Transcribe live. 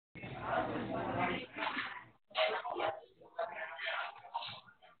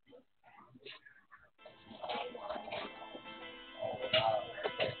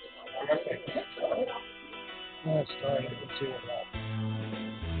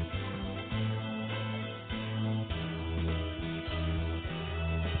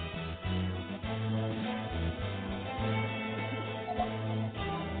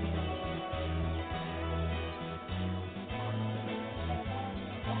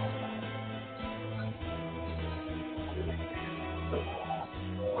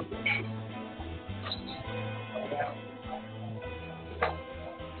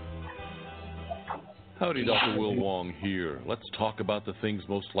Howdy, Dr. Will Wong here. Let's talk about the things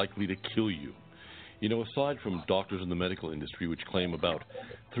most likely to kill you. You know, aside from doctors in the medical industry, which claim about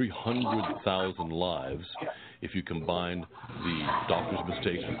 300,000 lives, if you combine the doctor's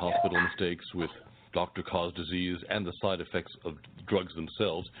mistakes with hospital mistakes, with doctor-caused disease, and the side effects of drugs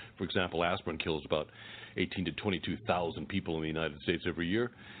themselves, for example, aspirin kills about 18 to 22,000 people in the United States every year,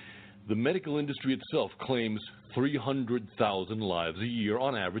 the medical industry itself claims 300,000 lives a year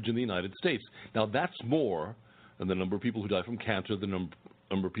on average in the United States. Now, that's more than the number of people who die from cancer, the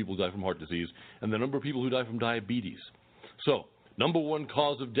number of people who die from heart disease, and the number of people who die from diabetes. So, number one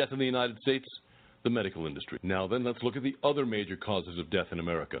cause of death in the United States, the medical industry. Now then, let's look at the other major causes of death in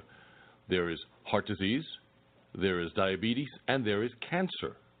America. There is heart disease, there is diabetes, and there is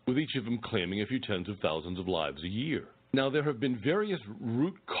cancer, with each of them claiming a few tens of thousands of lives a year. Now, there have been various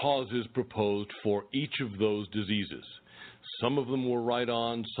root causes proposed for each of those diseases. Some of them were right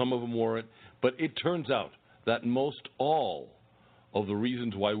on, some of them weren't, but it turns out that most all of the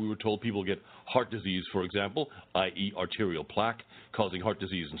reasons why we were told people get heart disease, for example, i.e. arterial plaque, causing heart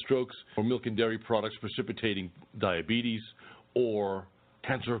disease and strokes, or milk and dairy products precipitating diabetes, or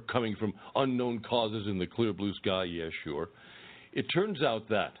cancer coming from unknown causes in the clear blue sky, yeah, sure. It turns out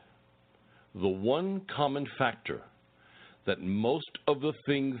that the one common factor that most of the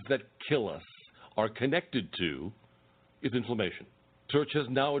things that kill us are connected to is inflammation. Research has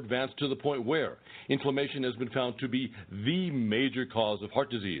now advanced to the point where inflammation has been found to be the major cause of heart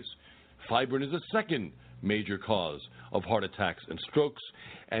disease. Fibrin is a second major cause of heart attacks and strokes,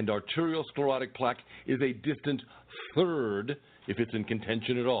 and arteriosclerotic plaque is a distant third if it's in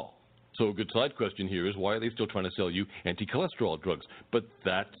contention at all. So a good side question here is, why are they still trying to sell you anti-cholesterol drugs? But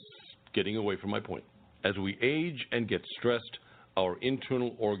that's getting away from my point. As we age and get stressed, our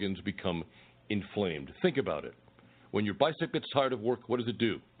internal organs become inflamed. Think about it. When your bicep gets tired of work, what does it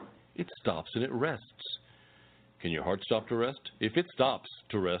do? It stops and it rests. Can your heart stop to rest? If it stops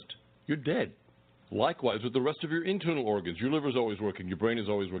to rest, you're dead. Likewise with the rest of your internal organs. Your liver is always working, your brain is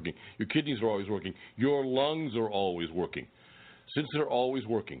always working, your kidneys are always working, your lungs are always working. Since they're always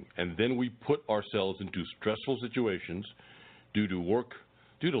working, and then we put ourselves into stressful situations due to work,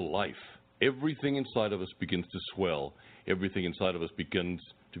 due to life, everything inside of us begins to swell. Everything inside of us begins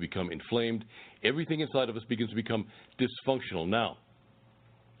to become inflamed. Everything inside of us begins to become dysfunctional. Now,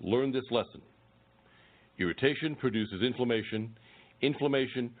 learn this lesson. Irritation produces inflammation.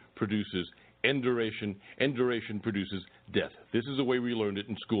 Inflammation produces enduration. Enduration produces death. This is the way we learned it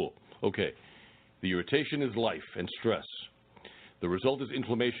in school. Okay, the irritation is life and stress. The result is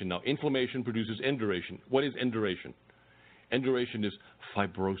inflammation. Now, inflammation produces enduration. What is enduration? Enduration is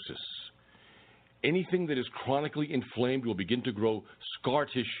fibrosis. Anything that is chronically inflamed will begin to grow scar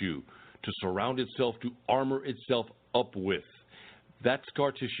tissue to surround itself, to armor itself up with. That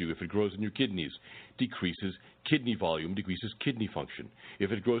scar tissue, if it grows in your kidneys, decreases kidney volume, decreases kidney function.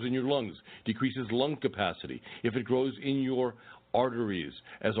 If it grows in your lungs, decreases lung capacity. If it grows in your arteries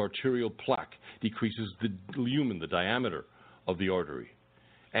as arterial plaque, decreases the lumen, the diameter of the artery.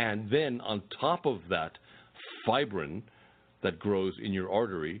 And then on top of that, fibrin that grows in your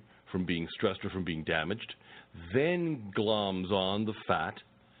artery from being stressed or from being damaged, then gloms on the fat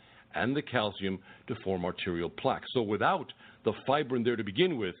and the calcium to form arterial plaque. So without the fibrin there to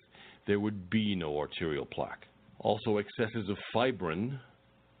begin with, there would be no arterial plaque. Also, excesses of fibrin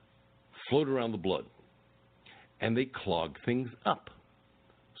float around the blood, and they clog things up.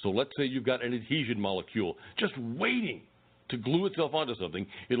 So let's say you've got an adhesion molecule just waiting to glue itself onto something.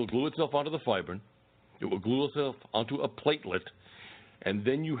 It'll glue itself onto the fibrin. It will glue itself onto a platelet. And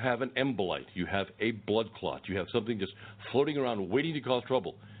then you have an embolite, you have a blood clot, you have something just floating around waiting to cause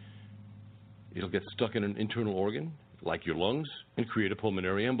trouble. It'll get stuck in an internal organ, like your lungs, and create a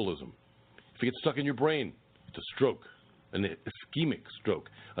pulmonary embolism. If it gets stuck in your brain, it's a stroke, an ischemic stroke,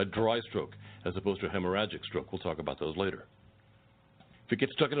 a dry stroke, as opposed to a hemorrhagic stroke. We'll talk about those later. If it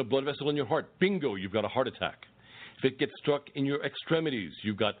gets stuck in a blood vessel in your heart, bingo, you've got a heart attack. If it gets stuck in your extremities,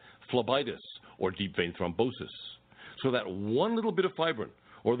 you've got phlebitis or deep vein thrombosis. So that one little bit of fibrin,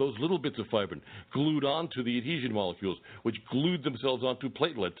 or those little bits of fibrin, glued onto the adhesion molecules, which glued themselves onto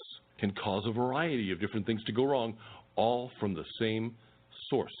platelets, can cause a variety of different things to go wrong, all from the same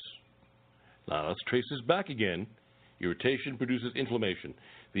source. Now let's trace this back again. Irritation produces inflammation.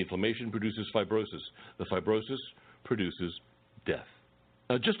 The inflammation produces fibrosis. The fibrosis produces death.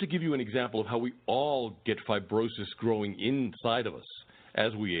 Now, just to give you an example of how we all get fibrosis growing inside of us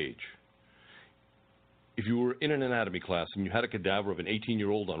as we age. If you were in an anatomy class and you had a cadaver of an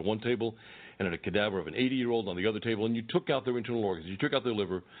 18-year-old on one table and a cadaver of an 80-year-old on the other table, and you took out their internal organs, you took out their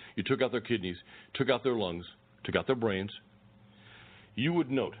liver, you took out their kidneys, took out their lungs, took out their brains, you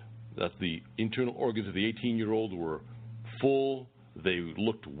would note that the internal organs of the 18-year-old were full, they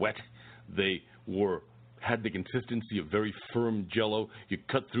looked wet, they had the consistency of very firm jello. You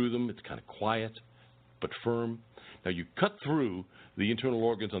cut through them, it's kind of quiet but firm. Now you cut through the internal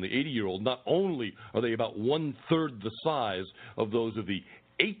organs on the 80-year-old, not only are they about 1/3 the size of those of the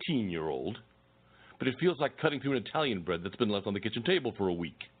 18-year-old, but it feels like cutting through an Italian bread that's been left on the kitchen table for a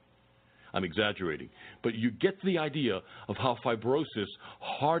week. I'm exaggerating, but you get the idea of how fibrosis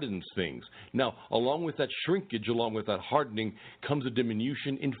hardens things. Now, along with that shrinkage, along with that hardening, comes a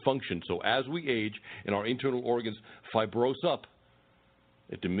diminution in function. So as we age and our internal organs fibrose up,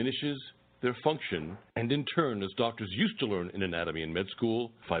 it diminishes their function, and in turn, as doctors used to learn in anatomy and med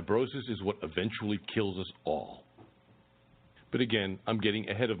school, fibrosis is what eventually kills us all. But again, I'm getting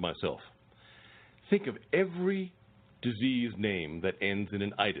ahead of myself. Think of every disease name that ends in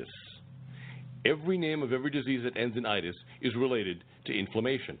an itis. Every name of every disease that ends in itis is related to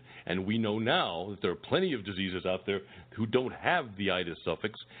inflammation. And we know now that there are plenty of diseases out there who don't have the itis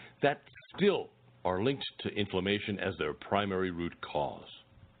suffix that still are linked to inflammation as their primary root cause.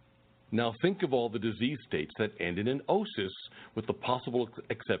 Now think of all the disease states that end in an osis, with the possible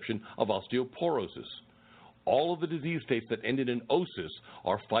exception of osteoporosis. All of the disease states that end in an osis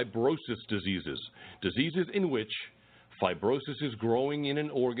are fibrosis diseases, diseases in which fibrosis is growing in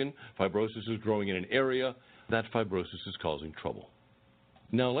an organ, fibrosis is growing in an area, that fibrosis is causing trouble.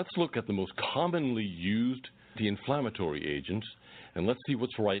 Now let's look at the most commonly used anti-inflammatory agents, and let's see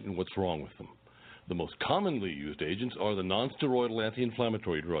what's right and what's wrong with them. The most commonly used agents are the nonsteroidal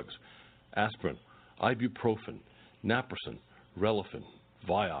anti-inflammatory drugs: aspirin, ibuprofen, naproxen, Relafin,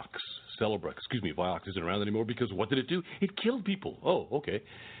 Vioxx, Celebrex. Vioxx isn't around anymore because what did it do? It killed people. Oh, okay.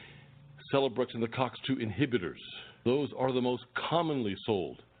 Celebrex and the COX-2 inhibitors. Those are the most commonly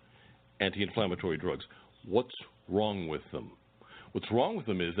sold anti-inflammatory drugs. What's wrong with them? What's wrong with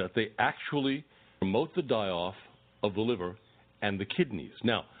them is that they actually promote the die-off of the liver and the kidneys.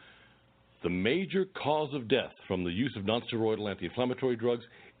 Now, the major cause of death from the use of nonsteroidal anti-inflammatory drugs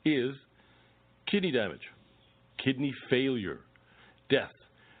is kidney damage, kidney failure, death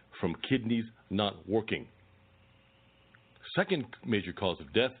from kidneys not working. Second major cause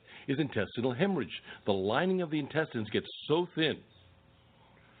of death is intestinal hemorrhage. The lining of the intestines gets so thin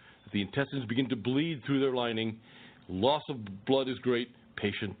that the intestines begin to bleed through their lining. Loss of blood is great.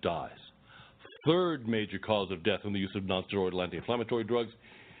 Patient dies. Third major cause of death from the use of nonsteroidal anti-inflammatory drugs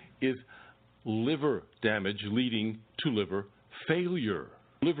is liver damage leading to liver failure.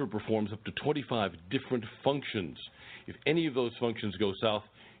 Liver performs up to 25 different functions. If any of those functions go south,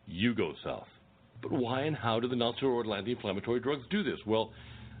 you go south. But why and how do the nonsteroidal anti-inflammatory drugs do this? Well,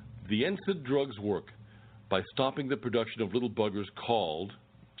 the NSAID drugs work by stopping the production of little buggers called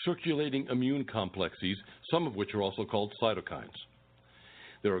circulating immune complexes, some of which are also called cytokines.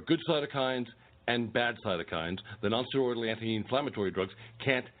 There are good cytokines and bad cytokines. The nonsteroidal anti-inflammatory drugs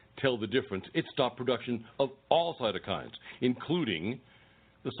can't tell the difference. It stopped production of all cytokines, including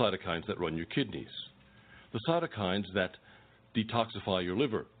the cytokines that run your kidneys, the cytokines that detoxify your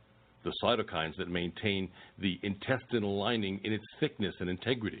liver, the cytokines that maintain the intestinal lining in its thickness and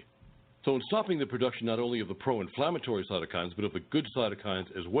integrity. So in stopping the production not only of the pro-inflammatory cytokines, but of the good cytokines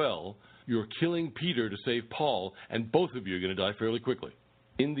as well, you're killing Peter to save Paul, and both of you are going to die fairly quickly.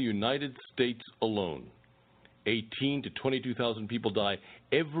 In the United States alone, 18 to 22,000 people die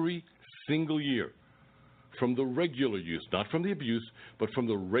every single year from the regular use, not from the abuse, but from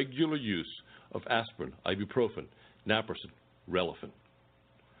the regular use of aspirin, ibuprofen, naproxen, Relafin.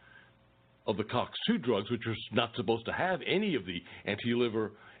 Of the COX-2 drugs, which are not supposed to have any of the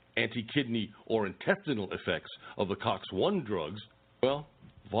anti-liver, anti-kidney, or intestinal effects of the COX-1 drugs, well,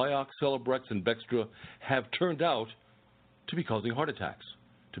 Vioxx, Celebrex, and Bextra have turned out to be causing heart attacks,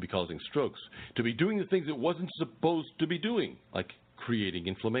 to be causing strokes, to be doing the things it wasn't supposed to be doing, like creating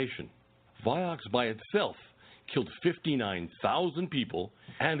inflammation. Vioxx by itself killed 59,000 people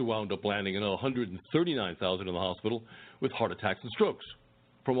and wound up landing another 139,000 in the hospital with heart attacks and strokes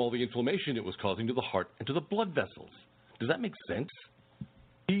from all the inflammation it was causing to the heart and to the blood vessels. Does that make sense?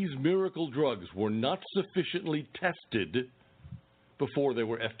 These miracle drugs were not sufficiently tested before they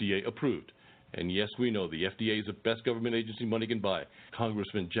were FDA approved. And yes, we know the FDA is the best government agency money can buy.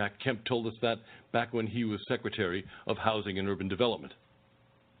 Congressman Jack Kemp told us that back when he was Secretary of Housing and Urban Development.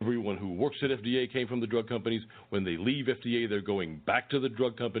 Everyone who works at FDA came from the drug companies. When they leave FDA, they're going back to the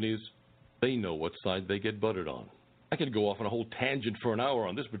drug companies. They know what side they get buttered on. I could go off on a whole tangent for an hour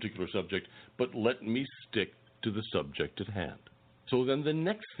on this particular subject, but let me stick to the subject at hand. So then the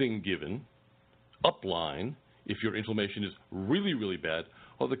next thing given, upline, if your inflammation is really, really bad,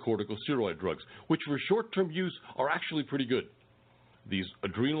 are the corticosteroid drugs, which for short-term use are actually pretty good. These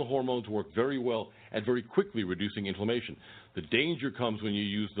adrenal hormones work very well at very quickly reducing inflammation. The danger comes when you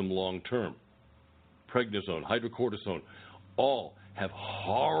use them long-term. Prednisone, hydrocortisone, all have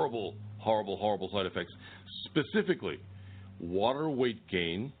horrible, horrible, horrible side effects. Specifically, water weight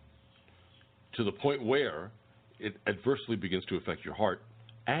gain to the point where it adversely begins to affect your heart,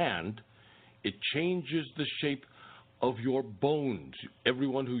 and it changes the shape of your bones.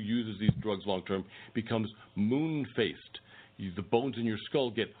 Everyone who uses these drugs long-term becomes moon-faced. The bones in your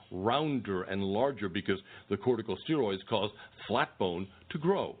skull get rounder and larger because the corticosteroids cause flat bone to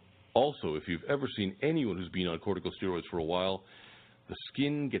grow. Also, if you've ever seen anyone who's been on corticosteroids for a while, the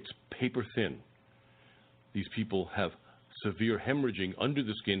skin gets paper thin. These people have severe hemorrhaging under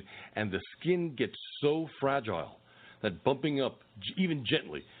the skin, and the skin gets so fragile that bumping up, even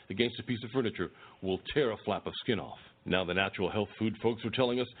gently, against a piece of furniture will tear a flap of skin off. Now the natural health food folks are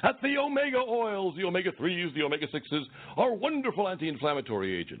telling us that the omega oils, the omega-3s, the omega-6s are wonderful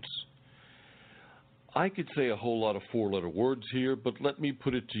anti-inflammatory agents. I could say a whole lot of four-letter words here, but let me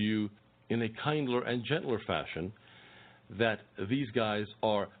put it to you in a kindler and gentler fashion that these guys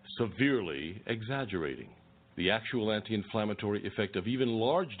are severely exaggerating. The actual anti-inflammatory effect of even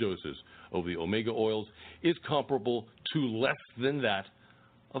large doses of the omega oils is comparable to less than that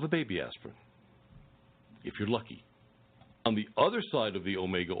of a baby aspirin, if you're lucky. On the other side of the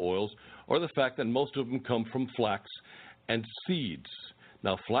omega oils are the fact that most of them come from flax and seeds.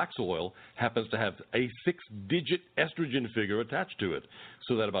 Now, flax oil happens to have a 6-digit estrogen figure attached to it,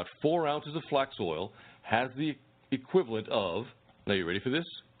 so that about 4 ounces of flax oil has the equivalent of, now you ready for this?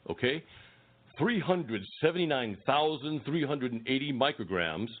 Okay, 379,380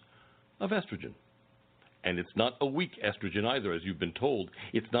 micrograms of estrogen. And it's not a weak estrogen either, as you've been told.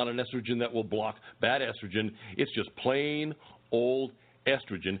 It's not an estrogen that will block bad estrogen. It's just plain old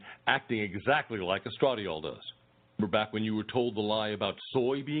estrogen acting exactly like estradiol does. Remember back when you were told the lie about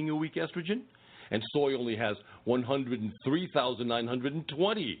soy being a weak estrogen? And soy only has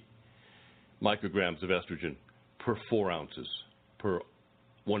 103,920 micrograms of estrogen per 4 ounces per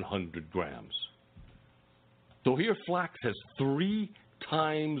 100 grams. So here flax has 3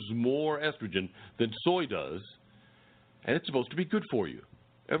 times more estrogen than soy does, and it's supposed to be good for you.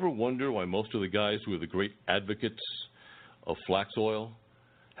 Ever wonder why most of the guys who are the great advocates of flax oil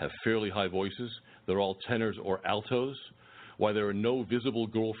have fairly high voices? They're all tenors or altos. Why there are no visible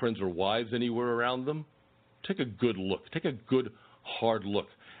girlfriends or wives anywhere around them? Take a good look. Take a good, hard look.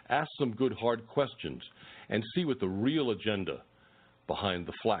 Ask some good, hard questions and see what the real agenda behind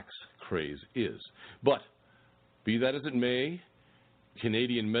the flax craze is. But be that as it may,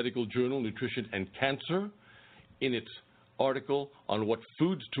 Canadian Medical Journal Nutrition and Cancer, in its article on what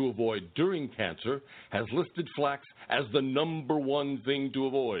foods to avoid during cancer, has listed flax as the #1 thing to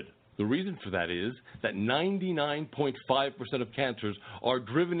avoid. The reason for that is that 99.5% of cancers are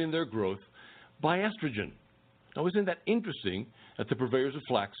driven in their growth by estrogen. Now, isn't that interesting that the purveyors of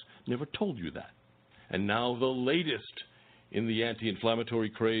flax never told you that? And now the latest in the anti-inflammatory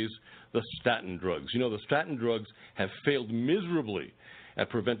craze, the statin drugs. You know, the statin drugs have failed miserably at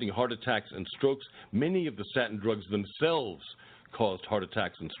preventing heart attacks and strokes. Many of the statin drugs themselves caused heart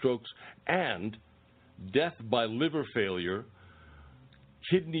attacks and strokes, and death by liver failure,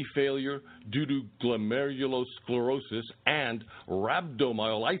 kidney failure due to glomerulosclerosis, and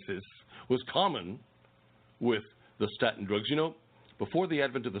rhabdomyolysis was common with the statin drugs. You know, before the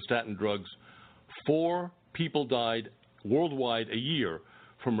advent of the statin drugs, 4 people died worldwide a year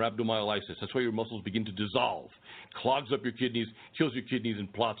from rhabdomyolysis. That's why your muscles begin to dissolve, clogs up your kidneys, kills your kidneys,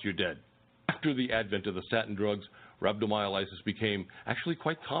 and plots your dead. After the advent of the statin drugs, rhabdomyolysis became actually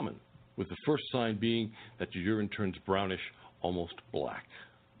quite common, with the first sign being that your urine turns brownish, almost black,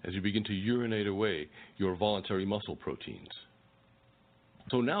 as you begin to urinate away your voluntary muscle proteins.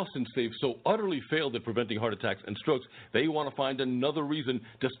 So now, since they've so utterly failed at preventing heart attacks and strokes, they want to find another reason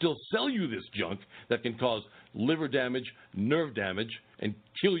to still sell you this junk that can cause liver damage, nerve damage, and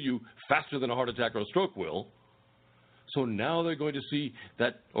kill you faster than a heart attack or a stroke will. So now they're going to see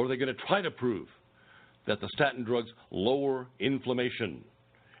that, or they're going to try to prove that the statin drugs lower inflammation,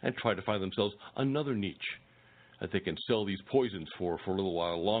 and try to find themselves another niche that they can sell these poisons for a little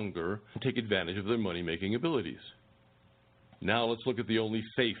while longer and take advantage of their money-making abilities. Now let's look at the only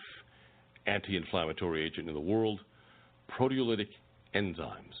safe anti-inflammatory agent in the world, proteolytic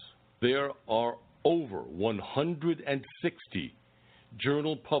enzymes. There are over 160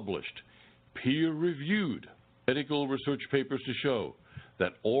 journal-published, peer-reviewed medical research papers to show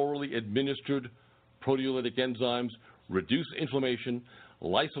that orally administered proteolytic enzymes reduce inflammation,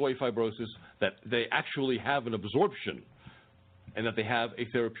 lyse away fibrosis, that they actually have an absorption, and that they have a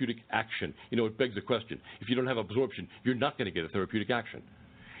therapeutic action. You know, it begs the question, if you don't have absorption, you're not going to get a therapeutic action.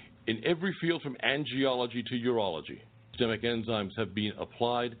 In every field from angiology to urology, systemic enzymes have been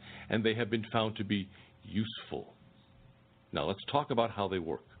applied, and they have been found to be useful. Now, let's talk about how they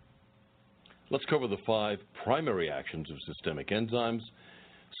work. Let's cover the 5 primary actions of systemic enzymes,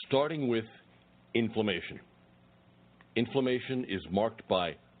 starting with inflammation. Inflammation is marked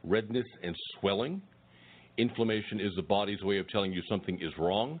by redness and swelling. Inflammation is the body's way of telling you something is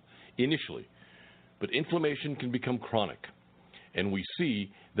wrong initially, but inflammation can become chronic. And we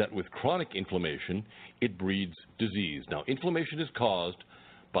see that with chronic inflammation, it breeds disease. Now, inflammation is caused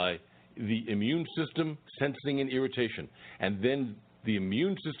by the immune system sensing an irritation, and then the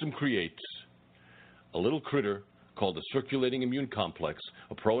immune system creates a little critter called the circulating immune complex,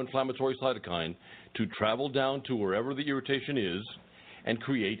 a pro-inflammatory cytokine, to travel down to wherever the irritation is and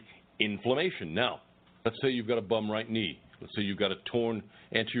create inflammation. Now, let's say you've got a bum right knee. Let's say you've got a torn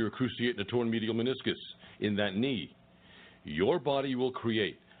anterior cruciate and a torn medial meniscus in that knee. Your body will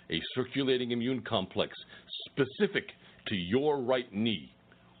create a circulating immune complex specific to your right knee.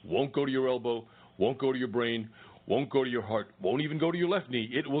 Won't go to your elbow, won't go to your brain, won't go to your heart, won't even go to your left knee.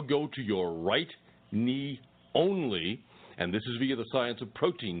 It will go to your right knee only, and this is via the science of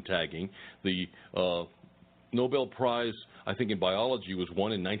protein tagging. The Nobel Prize, I think in biology, was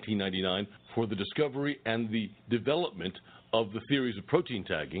won in 1999 for the discovery and the development of the theories of protein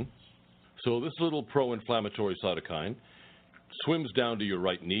tagging. So this little pro-inflammatory cytokine swims down to your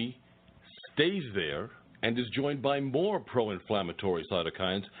right knee, stays there, and is joined by more pro-inflammatory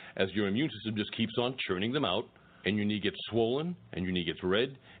cytokines as your immune system just keeps on churning them out, and your knee gets swollen, and your knee gets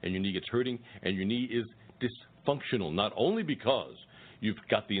red, and your knee gets hurting, and your knee is dysfunctional, not only because you've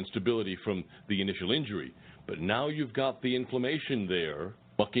got the instability from the initial injury, but now you've got the inflammation there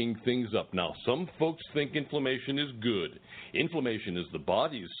bucking things up. Now, some folks think inflammation is good. Inflammation is the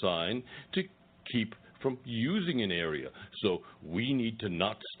body's sign to keep from using an area, so we need to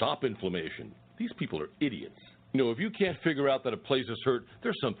not stop inflammation. These people are idiots. You know, if you can't figure out that a place is hurt,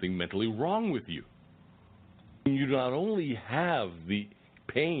 there's something mentally wrong with you. You not only have the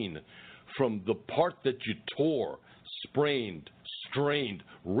pain from the part that you tore, sprained, strained,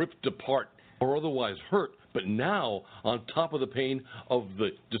 ripped apart, or otherwise hurt, but now, on top of the pain of the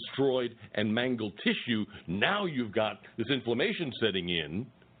destroyed and mangled tissue, now you've got this inflammation setting in.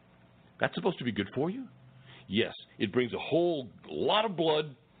 That's supposed to be good for you? Yes, it brings a whole lot of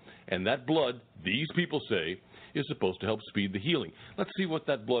blood, and that blood, these people say, is supposed to help speed the healing. Let's see what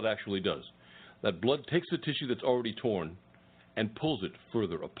that blood actually does. That blood takes the tissue that's already torn and pulls it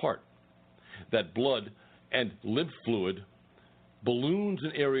further apart. That blood and lymph fluid balloons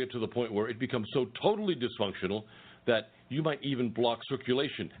an area to the point where it becomes so totally dysfunctional that you might even block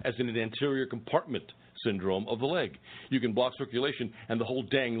circulation, as in an anterior compartment syndrome of the leg. You can block circulation and the whole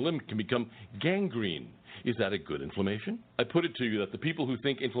dang limb can become gangrene. Is that a good inflammation? I put it to you that the people who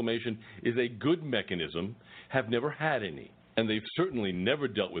think inflammation is a good mechanism have never had any, and they've certainly never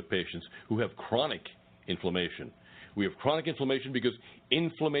dealt with patients who have chronic inflammation. We have chronic inflammation because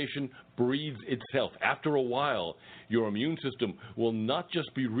inflammation breeds itself. After a while, your immune system will not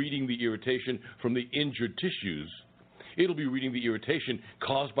just be reading the irritation from the injured tissues, it'll be reading the irritation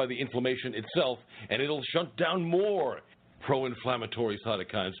caused by the inflammation itself, and it'll shunt down more pro-inflammatory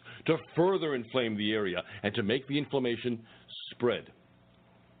cytokines to further inflame the area and to make the inflammation spread.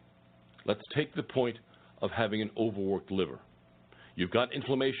 Let's take the point of having an overworked liver. You've got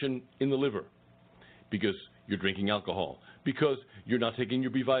inflammation in the liver because you're drinking alcohol, because you're not taking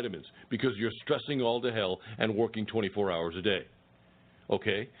your B vitamins, because you're stressing all to hell and working 24 hours a day.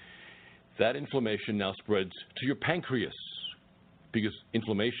 Okay? That inflammation now spreads to your pancreas, because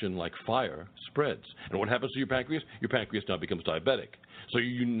inflammation, like fire, spreads. And what happens to your pancreas? Your pancreas now becomes diabetic. So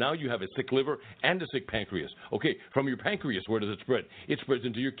now you have a sick liver and a sick pancreas. Okay, from your pancreas, where does it spread? It spreads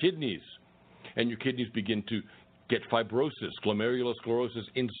into your kidneys. And your kidneys begin to get fibrosis, glomerulosclerosis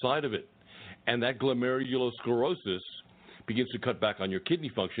inside of it. And that glomerulosclerosis begins to cut back on your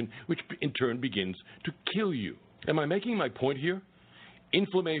kidney function, which in turn begins to kill you. Am I making my point here?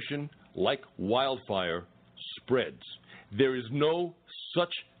 Inflammation, like wildfire, spreads. There is no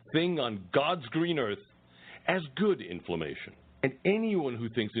such thing on God's green earth as good inflammation. And anyone who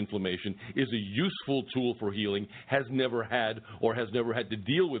thinks inflammation is a useful tool for healing has never had or has never had to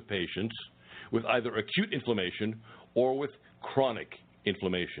deal with patients with either acute inflammation or with chronic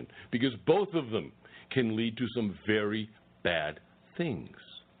inflammation, because both of them can lead to some very bad things.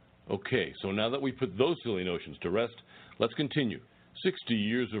 Okay, so now that we put those silly notions to rest, let's continue. 60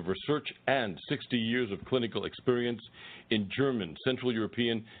 years of research and 60 years of clinical experience in German, Central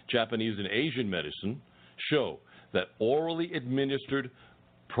European, Japanese, and Asian medicine show that orally administered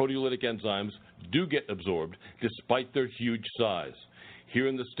proteolytic enzymes do get absorbed despite their huge size. Here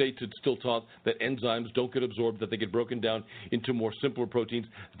in the States, it's still taught that enzymes don't get absorbed, that they get broken down into more simpler proteins.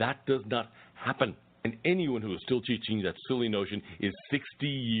 That does not happen. And anyone who is still teaching that silly notion is 60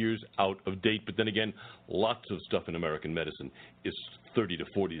 years out of date. But then again, lots of stuff in American medicine is 30 to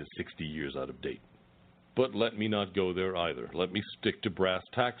 40 to 60 years out of date. But let me not go there either. Let me stick to brass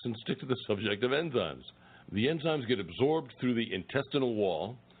tacks and stick to the subject of enzymes. The enzymes get absorbed through the intestinal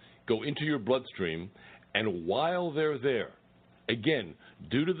wall, go into your bloodstream, and while they're there, again,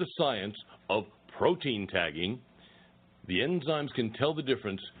 due to the science of protein tagging, the enzymes can tell the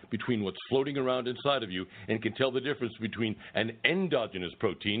difference between what's floating around inside of you and can tell the difference between an endogenous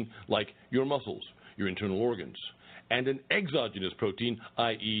protein, like your muscles, your internal organs, and an exogenous protein,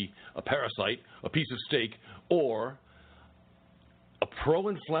 i.e. a parasite, a piece of steak, or a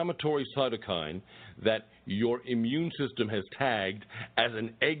pro-inflammatory cytokine that your immune system has tagged as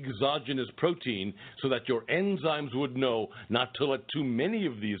an exogenous protein so that your enzymes would know not to let too many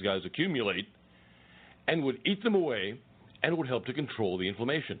of these guys accumulate and would eat them away and would help to control the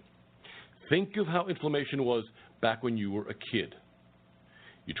inflammation. Think of how inflammation was back when you were a kid.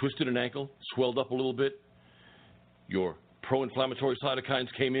 You twisted an ankle, swelled up a little bit, your pro-inflammatory cytokines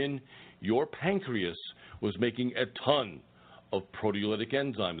came in, your pancreas was making a ton of proteolytic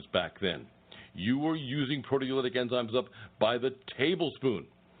enzymes back then. You were using proteolytic enzymes up by the tablespoon,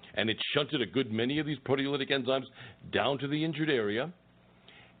 and it shunted a good many of these proteolytic enzymes down to the injured area,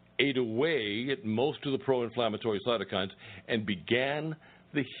 ate away at most of the pro-inflammatory cytokines, and began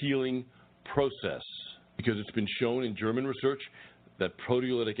the healing process. Because it's been shown in German research that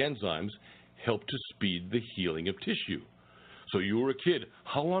proteolytic enzymes help to speed the healing of tissue. So you were a kid.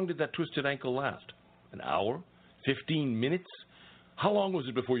 How long did that twisted ankle last? An hour? 15 minutes? How long was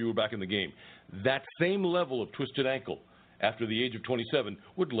it before you were back in the game? That same level of twisted ankle after the age of 27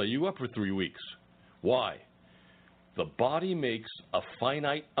 would lay you up for 3 weeks. Why? The body makes a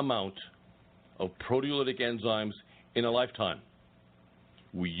finite amount of proteolytic enzymes in a lifetime.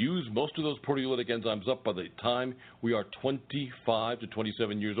 We use most of those proteolytic enzymes up by the time we are 25 to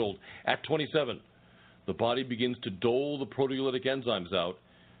 27 years old. At 27, the body begins to dole the proteolytic enzymes out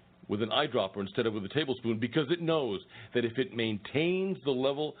with an eyedropper instead of with a tablespoon, because it knows that if it maintains the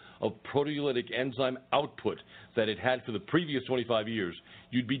level of proteolytic enzyme output that it had for the previous 25 years,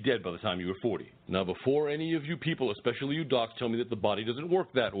 you'd be dead by the time you were 40. Now, before any of you people, especially you docs, tell me that the body doesn't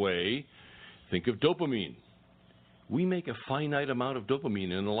work that way, think of dopamine. We make a finite amount of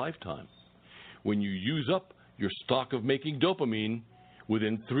dopamine in a lifetime. When you use up your stock of making dopamine,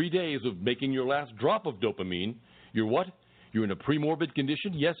 within 3 days of making your last drop of dopamine, you're what? You're in a premorbid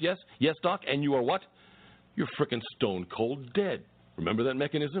condition? Yes, doc. And you are what? You're frickin' stone cold dead. Remember that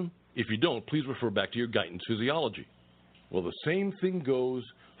mechanism? If you don't, please refer back to your Guyton's physiology. Well, the same thing goes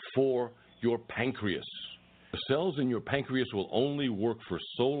for your pancreas. The cells in your pancreas will only work for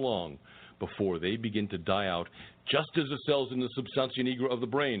so long before they begin to die out, just as the cells in the substantia nigra of the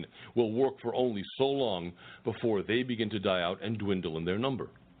brain will work for only so long before they begin to die out and dwindle in their number.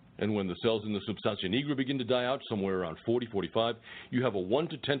 And when the cells in the substantia nigra begin to die out, somewhere around 40, 45, you have a 1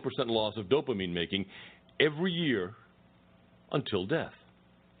 to 10% loss of dopamine making every year until death.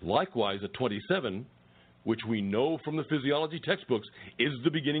 Likewise, at 27, which we know from the physiology textbooks is the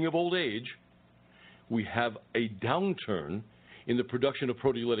beginning of old age, we have a downturn in the production of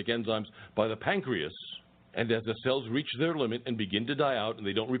proteolytic enzymes by the pancreas. And as the cells reach their limit and begin to die out and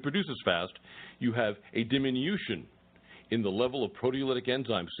they don't reproduce as fast, you have a diminution in the level of proteolytic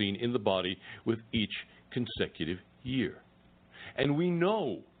enzymes seen in the body with each consecutive year. And we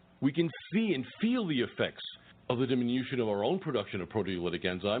know, we can see and feel the effects of the diminution of our own production of proteolytic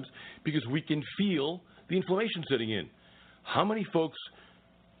enzymes because we can feel the inflammation setting in. How many folks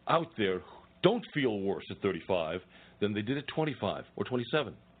out there don't feel worse at 35 than they did at 25 or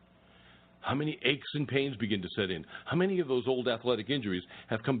 27? How many aches and pains begin to set in? How many of those old athletic injuries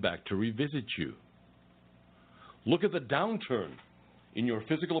have come back to revisit you? Look at the downturn in your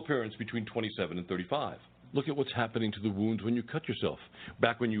physical appearance between 27 and 35. Look at what's happening to the wounds when you cut yourself.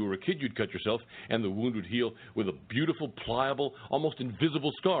 Back when you were a kid, you'd cut yourself, and the wound would heal with a beautiful, pliable, almost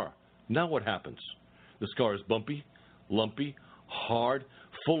invisible scar. Now what happens? The scar is bumpy, lumpy, hard,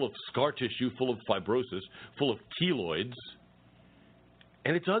 full of scar tissue, full of fibrosis, full of keloids,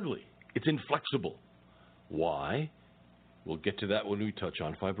 and it's ugly. It's inflexible. Why? We'll get to that when we touch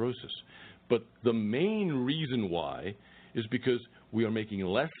on fibrosis. But the main reason why is because we are making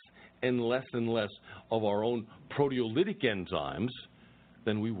less and less of our own proteolytic enzymes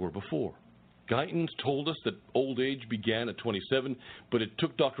than we were before. Guyton's told us that old age began at 27, but it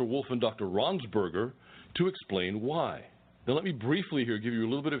took Dr. Wolff and Dr. Ronsberger to explain why. Now let me briefly here give you a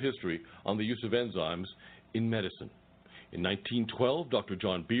little bit of history on the use of enzymes in medicine. In 1912, Dr.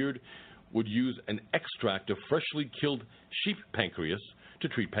 John Beard would use an extract of freshly killed sheep pancreas to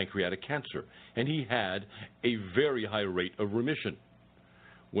treat pancreatic cancer, and he had a very high rate of remission.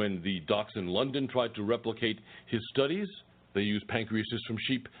 When the docs in London tried to replicate his studies, they used pancreases from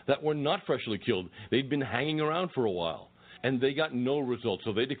sheep that were not freshly killed. They'd been hanging around for a while, and they got no results,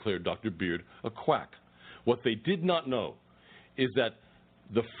 so they declared Dr. Beard a quack. What they did not know is that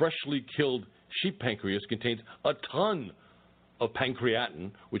the freshly killed sheep pancreas contains a ton of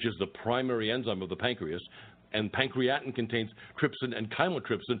pancreatin, which is the primary enzyme of the pancreas, and pancreatin contains trypsin and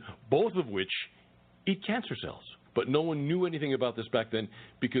chymotrypsin, both of which eat cancer cells. But no one knew anything about this back then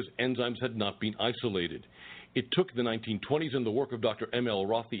because enzymes had not been isolated. It took the 1920s and the work of Dr. M.L.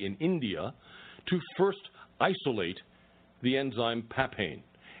 Rothi in India to first isolate the enzyme papain.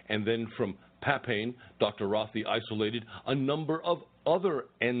 And then from papain, Dr. Rothi isolated a number of other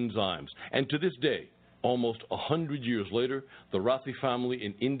enzymes. And to this day, almost 100 years later, the Rothi family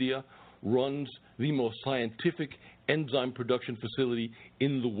in India runs the most scientific enzyme production facility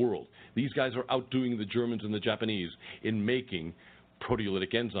in the world. These guys are outdoing the Germans and the Japanese in making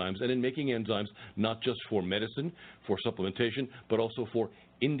proteolytic enzymes and in making enzymes not just for medicine, for supplementation, but also for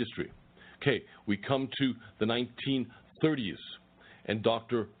industry. Okay, we come to the 1930s and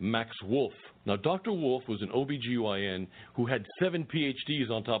Dr. Max Wolf. Now, Dr. Wolf was an OBGYN who had 7 PhDs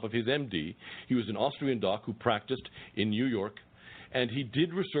on top of his MD. He was an Austrian doc who practiced in New York, and he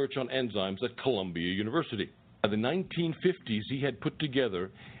did research on enzymes at Columbia University. In the 1950s, he had put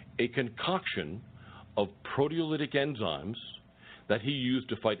together a concoction of proteolytic enzymes that he used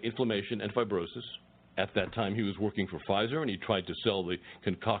to fight inflammation and fibrosis. At that time, he was working for Pfizer, and he tried to sell the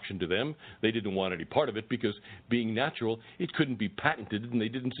concoction to them. They didn't want any part of it because, being natural, it couldn't be patented, and they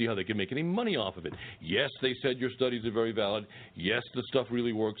didn't see how they could make any money off of it. Yes, they said your studies are very valid. Yes, the stuff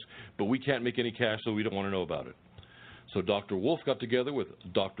really works, but we can't make any cash, so we don't want to know about it. So Dr. Wolf got together with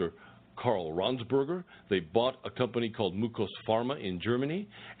Dr. Karl Ronsberger. They bought a company called Mucos Pharma in Germany,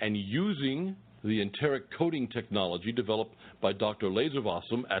 and using the enteric coating technology developed by Dr.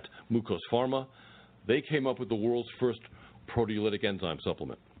 Laserwasser at Mucos Pharma, they came up with the world's first proteolytic enzyme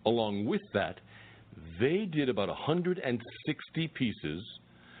supplement. Along with that, they did about 160 pieces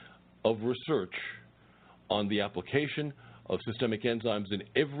of research on the application of systemic enzymes in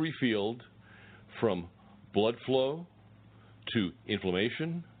every field, from blood flow to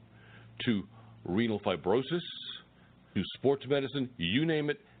inflammation to renal fibrosis to sports medicine, you name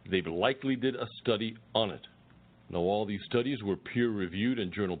it, they likely did a study on it. Now, all these studies were peer-reviewed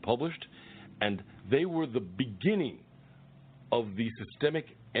and journal-published, and they were the beginning of the systemic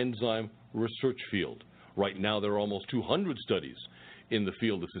enzyme research field. Right now, there are almost 200 studies in the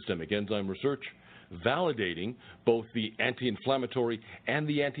field of systemic enzyme research, validating both the anti-inflammatory and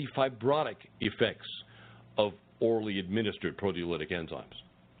the anti-fibrotic effects of orally administered proteolytic enzymes.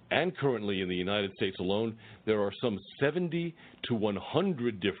 And currently in the United States alone, there are some 70 to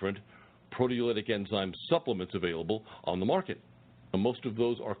 100 different proteolytic enzyme supplements available on the market. Now, most of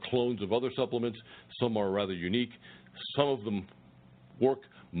those are clones of other supplements. Some are rather unique. Some of them work.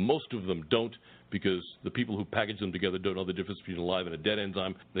 Most of them don't, because the people who package them together don't know the difference between a live and a dead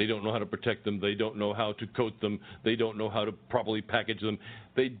enzyme. They don't know how to protect them. They don't know how to coat them. They don't know how to properly package them.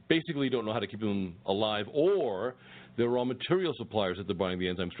 They basically don't know how to keep them alive, or their raw material suppliers that they're buying the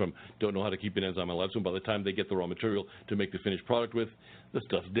enzymes from don't know how to keep an enzyme alive. So by the time they get the raw material to make the finished product with, the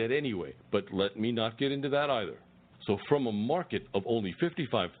stuff's dead anyway. But let me not get into that either. So from a market of only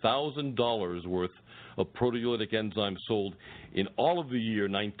 $55,000 worth of proteolytic enzymes sold in all of the year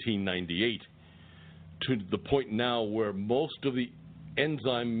 1998 to the point now where most of the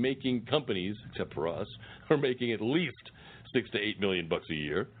enzyme-making companies, except for us, are making at least $6 to $8 million a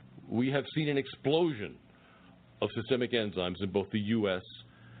year, we have seen an explosion of systemic enzymes in both the U.S.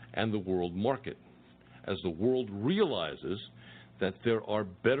 and the world market, as the world realizes that there are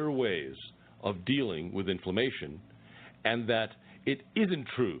better ways of dealing with inflammation, and that it isn't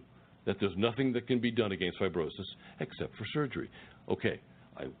true that there's nothing that can be done against fibrosis except for surgery. Okay,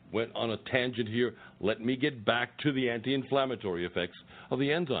 I went on a tangent here. Let me get back to the anti-inflammatory effects of the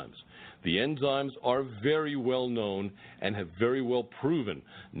enzymes. The enzymes are very well known and have very well proven,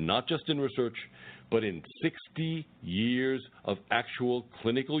 not just in research, but in 60 years of actual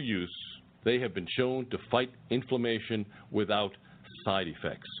clinical use, they have been shown to fight inflammation without side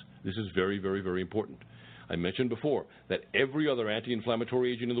effects. This is very, very, very important. I mentioned before that every other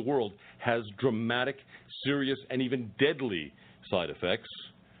anti-inflammatory agent in the world has dramatic, serious, and even deadly side effects.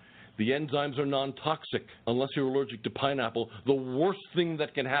 The enzymes are non-toxic unless you're allergic to pineapple. The worst thing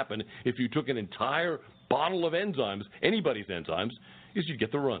that can happen if you took an entire bottle of enzymes, anybody's enzymes, is you'd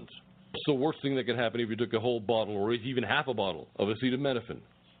get the runs. It's the worst thing that can happen if you took a whole bottle or even half a bottle of acetaminophen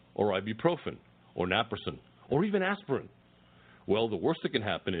or ibuprofen or naproxen or even aspirin. Well, the worst that can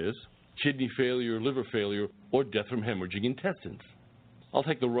happen is kidney failure, liver failure, or death from hemorrhaging intestines. I'll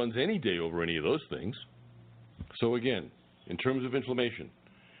take the runs any day over any of those things. So again, in terms of inflammation,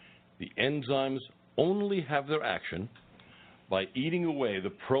 the enzymes only have their action by eating away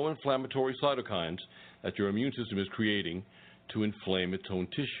the pro-inflammatory cytokines that your immune system is creating to inflame its own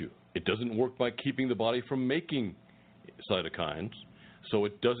tissue. It doesn't work by keeping the body from making cytokines, so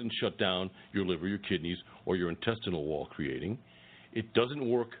it doesn't shut down your liver, your kidneys, or your intestinal wall creating. It doesn't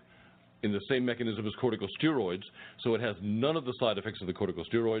work in the same mechanism as corticosteroids, so it has none of the side effects of the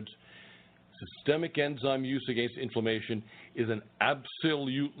corticosteroids. Systemic enzyme use against inflammation is an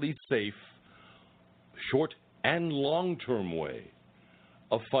absolutely safe, short and long-term way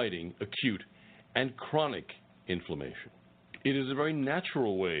of fighting acute and chronic inflammation. It is a very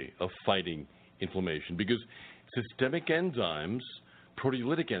natural way of fighting inflammation because systemic enzymes,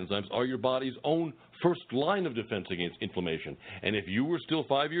 proteolytic enzymes, are your body's own first line of defense against inflammation. And if you were still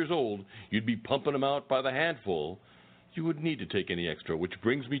 5 years old, you'd be pumping them out by the handful. You wouldn't need to take any extra, which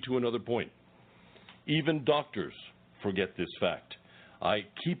brings me to another point. Even doctors forget this fact. I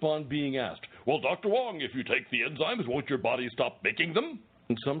keep on being asked, well, Dr. Wong, if you take the enzymes, won't your body stop making them?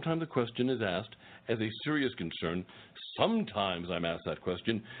 And sometimes the question is asked as a serious concern. Sometimes I'm asked that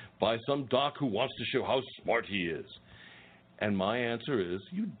question by some doc who wants to show how smart he is. And my answer is,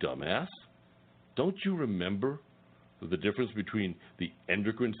 you dumbass, don't you remember the difference between the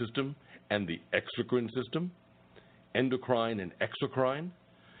endocrine system and the exocrine system? Endocrine and exocrine?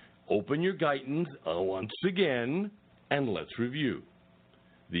 Open your Guytons once again, and let's review.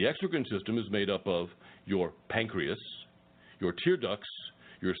 The exocrine system is made up of your pancreas, your tear ducts,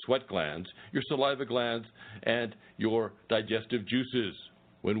 your sweat glands, your saliva glands, and your digestive juices.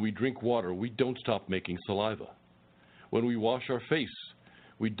 When we drink water, we don't stop making saliva. When we wash our face,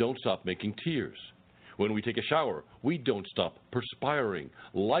 we don't stop making tears. When we take a shower, we don't stop perspiring.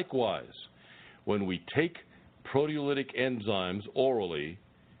 Likewise, when we take proteolytic enzymes orally,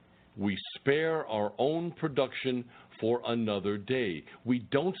 we spare our own production for another day. We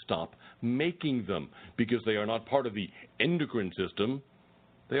don't stop making them because they are not part of the endocrine system.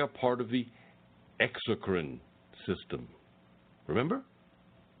 They are part of the exocrine system. Remember?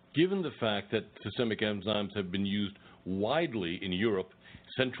 Given the fact that systemic enzymes have been used widely in Europe,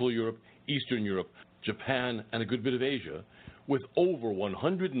 Central Europe, Eastern Europe, Japan, and a good bit of Asia, with over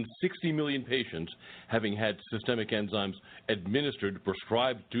 160 million patients having had systemic enzymes administered,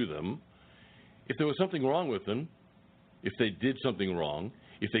 prescribed to them, if there was something wrong with them, if they did something wrong,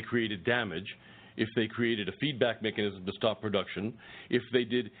 if they created damage, if they created a feedback mechanism to stop production, if they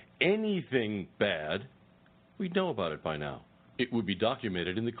did anything bad, we'd know about it by now. It would be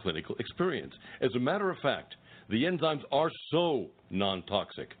documented in the clinical experience. As a matter of fact, the enzymes are so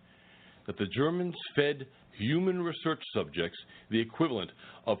non-toxic that the Germans fed human research subjects the equivalent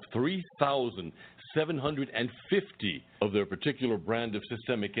of 3,750 of their particular brand of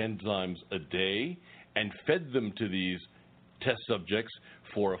systemic enzymes a day and fed them to these test subjects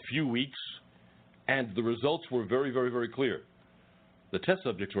for a few weeks, and the results were very, very, very clear. The test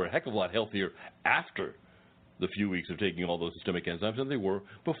subjects were a heck of a lot healthier after the few weeks of taking all those systemic enzymes than they were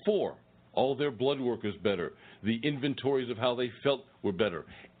before. All their blood work was better. The inventories of how they felt were better.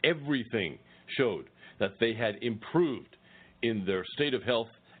 Everything showed that they had improved in their state of health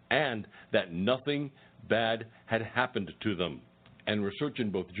and that nothing bad had happened to them. And research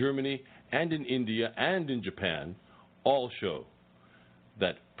in both Germany and in India and in Japan all show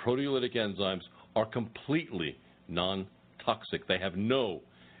that proteolytic enzymes are completely non-toxic. They have no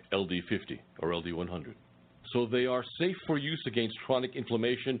LD50 or LD100. So they are safe for use against chronic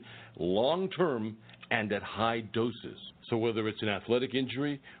inflammation long-term and at high doses. So whether it's an athletic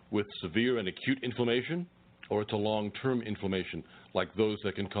injury with severe and acute inflammation, or it's a long-term inflammation like those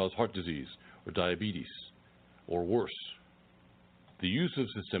that can cause heart disease or diabetes or worse, the use of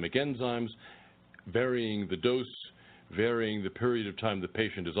systemic enzymes, varying the dose, varying the period of time the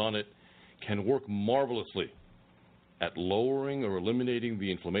patient is on it, can work marvelously at lowering or eliminating the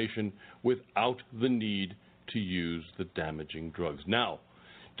inflammation without the need to use the damaging drugs. Now,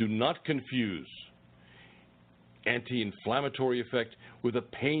 do not confuse anti-inflammatory effect with a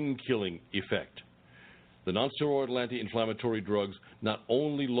pain-killing effect. The nonsteroidal anti-inflammatory drugs not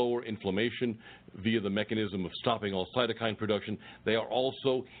only lower inflammation via the mechanism of stopping all cytokine production, they are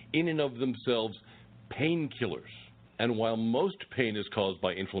also, in and of themselves, painkillers. And while most pain is caused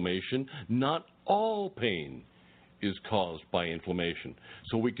by inflammation, not all pain is caused by inflammation.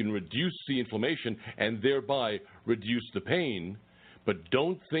 So we can reduce the inflammation and thereby reduce the pain, but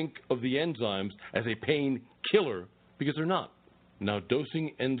don't think of the enzymes as a pain killer, because they're not. Now,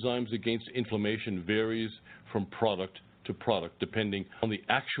 dosing enzymes against inflammation varies from product to product depending on the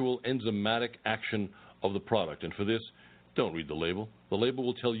actual enzymatic action of the product. And for this, don't read the label. The label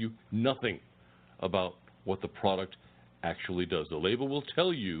will tell you nothing about what the product actually does. The label will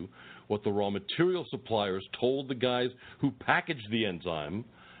tell you what the raw material suppliers told the guys who packaged the enzyme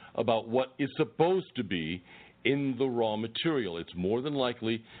about what is supposed to be in the raw material. It's more than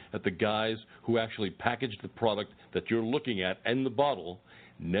likely that the guys who actually packaged the product that you're looking at and the bottle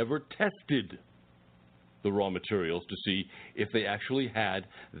never tested the raw materials to see if they actually had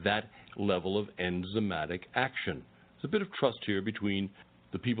that level of enzymatic action. There's a bit of trust here between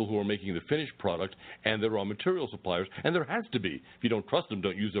the people who are making the finished product and the raw material suppliers, and there has to be. If you don't trust them,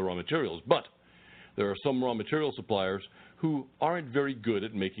 don't use their raw materials. But there are some raw material suppliers who aren't very good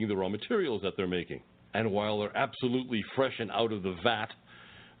at making the raw materials that they're making. And while they're absolutely fresh and out of the vat,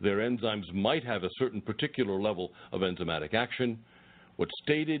 their enzymes might have a certain particular level of enzymatic action. What's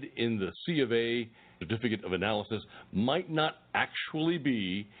stated in the C of A certificate of analysis might not actually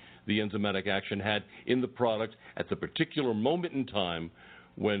be the enzymatic action had in the product at the particular moment in time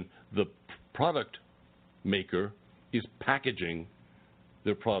when the product maker is packaging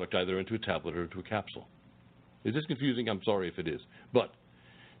their product either into a tablet or into a capsule. Is this confusing? I'm sorry if it is. But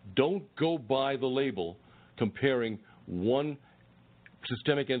don't go by the label comparing one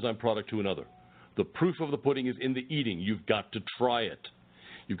systemic enzyme product to another. The proof of the pudding is in the eating. You've got to try it.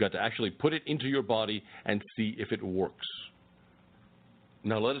 You've got to actually put it into your body and see if it works.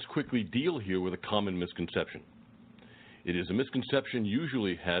 Now let us quickly deal here with a common misconception. It is a misconception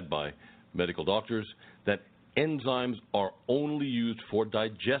usually had by medical doctors that enzymes are only used for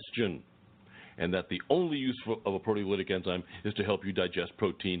digestion, and that the only use of a proteolytic enzyme is to help you digest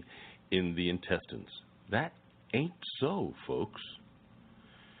protein in the intestines. That ain't so, folks.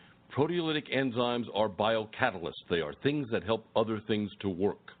 Proteolytic enzymes are biocatalysts. They are things that help other things to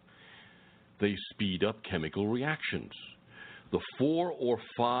work. They speed up chemical reactions. The 4 or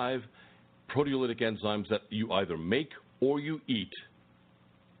 5 proteolytic enzymes that you either make or you eat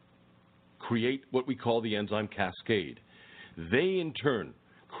create what we call the enzyme cascade. They, in turn,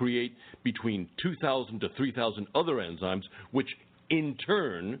 create between 2,000 to 3,000 other enzymes, which in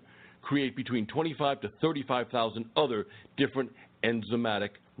turn create between 25 to 35,000 other different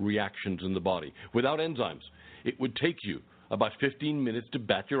enzymatic reactions in the body. Without enzymes, it would take you about 15 minutes to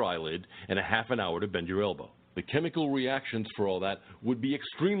bat your eyelid and a half an hour to bend your elbow. The chemical reactions for all that would be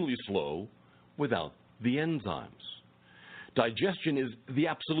extremely slow without the enzymes. Digestion is the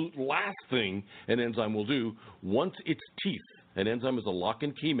absolute last thing an enzyme will do once its teeth, an enzyme is a lock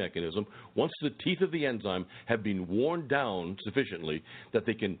and key mechanism, once the teeth of the enzyme have been worn down sufficiently that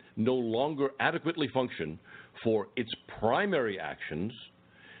they can no longer adequately function for its primary actions,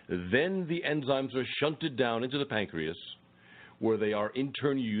 then the enzymes are shunted down into the pancreas, where they are in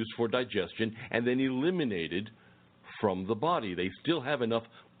turn used for digestion and then eliminated from the body. They still have enough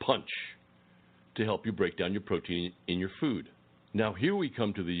punch to help you break down your protein in your food. Now here we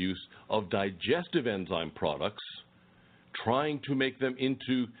come to the use of digestive enzyme products, trying to make them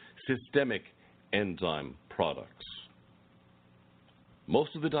into systemic enzyme products.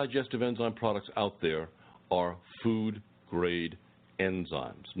 Most of the digestive enzyme products out there are food-grade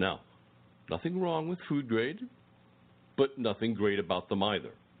enzymes. Now, nothing wrong with food grade, but nothing great about them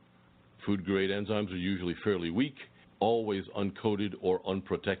either. Food-grade enzymes are usually fairly weak, always uncoated or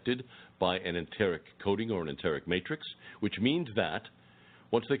unprotected by an enteric coating or an enteric matrix, which means that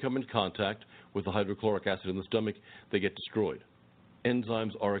once they come in contact with the hydrochloric acid in the stomach, they get destroyed.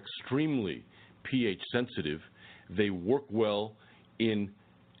 Enzymes are extremely pH sensitive. They work well in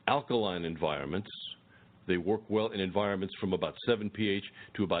alkaline environments. They work well in environments from about 7 pH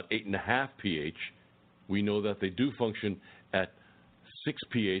to about 8.5 pH. We know that they do function at 6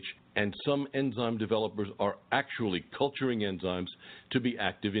 pH, and some enzyme developers are actually culturing enzymes to be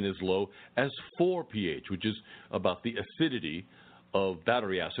active in as low as 4 pH, which is about the acidity of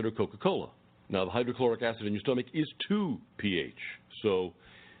battery acid or Coca-Cola. Now, the hydrochloric acid in your stomach is 2 pH, so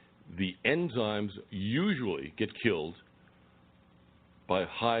the enzymes usually get killed by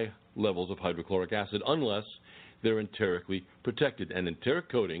high levels of hydrochloric acid unless they're enterically protected. An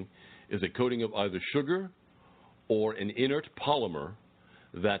enteric coating is a coating of either sugar or an inert polymer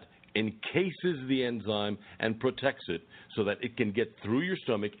that encases the enzyme and protects it so that it can get through your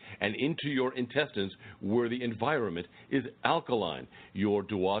stomach and into your intestines where the environment is alkaline. Your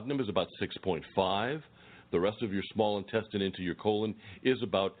duodenum is about 6.5. The rest of your small intestine into your colon is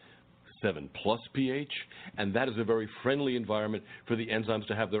about 7+ pH, and that is a very friendly environment for the enzymes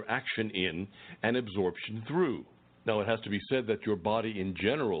to have their action in and absorption through. Now, it has to be said that your body in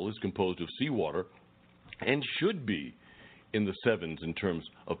general is composed of seawater and should be in the 7s in terms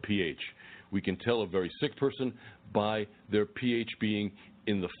of pH. We can tell a very sick person by their pH being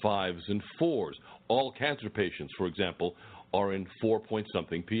in the 5s and 4s. All cancer patients, for example, are in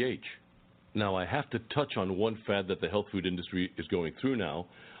 4-point-something pH. Now, I have to touch on one fad that the health food industry is going through now,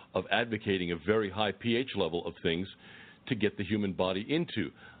 of advocating a very high pH level of things to get the human body into.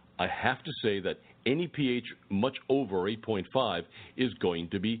 I have to say that any pH much over 8.5 is going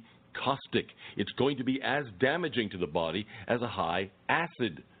to be caustic. It's going to be as damaging to the body as a high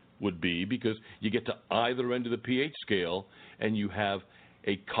acid would be, because you get to either end of the pH scale and you have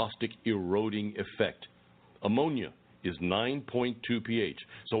a caustic eroding effect. Ammonia is 9.2 pH.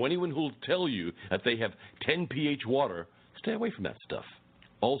 So anyone who will tell you that they have 10 pH water, stay away from that stuff.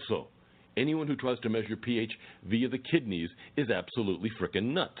 Also, anyone who tries to measure pH via the kidneys is absolutely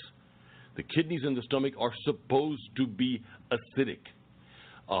frickin' nuts. The kidneys in the stomach are supposed to be acidic.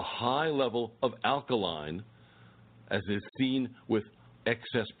 A high level of alkaline, as is seen with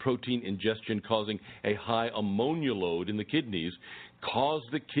excess protein ingestion causing a high ammonia load in the kidneys, cause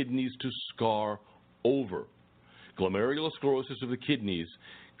the kidneys to scar over. Glomerulosclerosis of the kidneys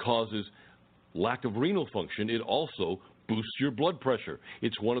causes lack of renal function. It also boosts your blood pressure.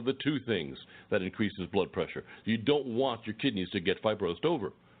 It's one of the two things that increases blood pressure. You don't want your kidneys to get fibrosed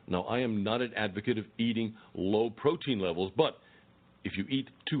over. Now, I am not an advocate of eating low protein levels, but if you eat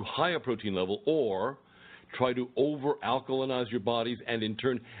too high a protein level or try to over-alkalinize your bodies and in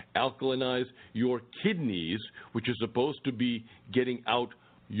turn alkalinize your kidneys, which is supposed to be getting out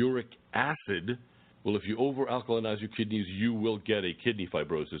uric acid, well, if you over-alkalinize your kidneys, you will get a kidney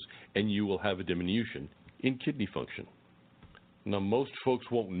fibrosis and you will have a diminution in kidney function. Now, most folks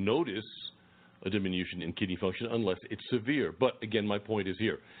won't notice a diminution in kidney function unless it's severe. But again, my point is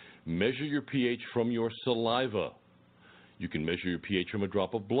here. Measure your pH from your saliva. You can measure your pH from a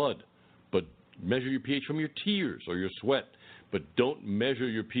drop of blood, but measure your pH from your tears or your sweat. But don't measure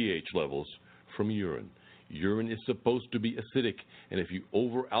your pH levels from urine. Urine is supposed to be acidic, and if you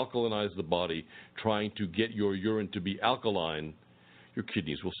over-alkalinize the body trying to get your urine to be alkaline, your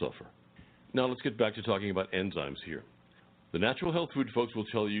kidneys will suffer. Now, let's get back to talking about enzymes here. The natural health food folks will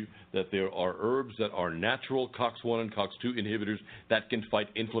tell you that there are herbs that are natural COX-1 and COX-2 inhibitors that can fight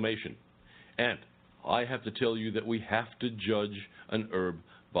inflammation. And I have to tell you that we have to judge an herb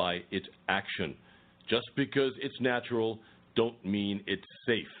by its action. Just because it's natural don't mean it's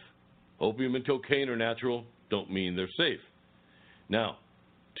safe. Opium and cocaine are natural, don't mean they're safe. Now,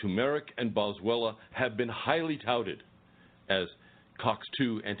 turmeric and boswellia have been highly touted as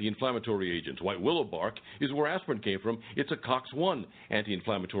COX-2 anti-inflammatory agents. White willow bark is where aspirin came from. It's a COX-1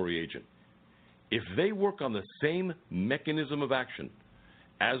 anti-inflammatory agent. If they work on the same mechanism of action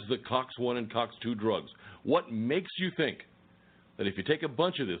as the COX-1 and COX-2 drugs, what makes you think that if you take a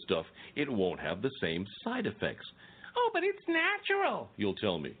bunch of this stuff, it won't have the same side effects? Oh, but it's natural, you'll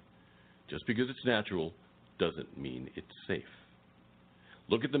tell me. Just because it's natural doesn't mean it's safe.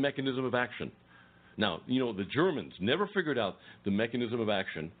 Look at the mechanism of action. Now, you know, the Germans never figured out the mechanism of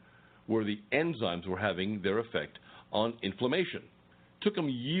action where the enzymes were having their effect on inflammation. Took them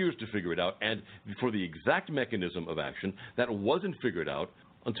years to figure it out, and for the exact mechanism of action, that wasn't figured out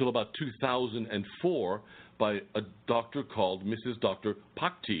until about 2004 by a doctor called Mrs. Dr.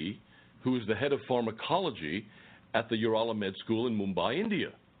 Bhakti, who is the head of pharmacology at the Urala Med School in Mumbai, India.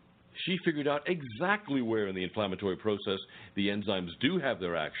 She figured out exactly where in the inflammatory process the enzymes do have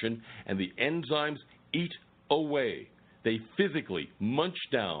their action, and the enzymes eat away. They physically munch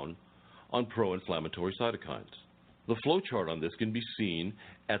down on pro-inflammatory cytokines. The flowchart on this can be seen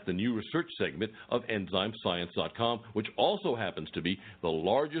at the new research segment of EnzymeScience.com, which also happens to be the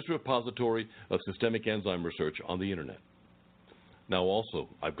largest repository of systemic enzyme research on the internet. Now also,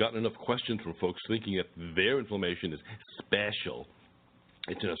 I've gotten enough questions from folks thinking that their inflammation is special.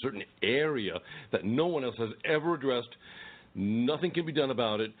 It's in a certain area that no one else has ever addressed. Nothing can be done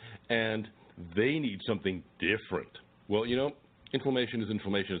about it, and they need something different. Well, you know, inflammation is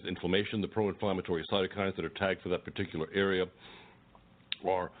inflammation is inflammation. The pro-inflammatory cytokines that are tagged for that particular area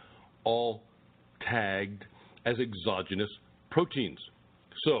are all tagged as exogenous proteins.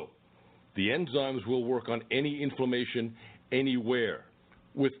 So the enzymes will work on any inflammation anywhere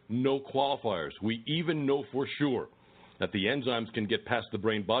with no qualifiers. We even know for sure that the enzymes can get past the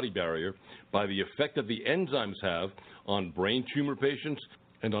brain-body barrier by the effect that the enzymes have on brain tumor patients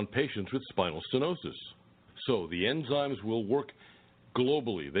and on patients with spinal stenosis. So the enzymes will work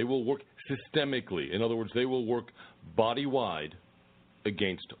globally. They will work systemically. In other words, they will work body-wide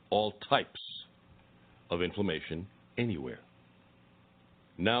against all types of inflammation anywhere.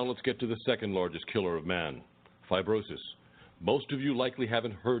 Now let's get to the second largest killer of man, fibrosis. Most of you likely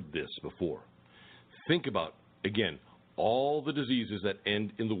haven't heard this before. Think about, again, all the diseases that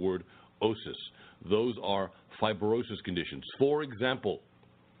end in the word osis. Those are fibrosis conditions. For example,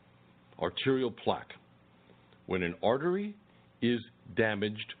 arterial plaque. When an artery is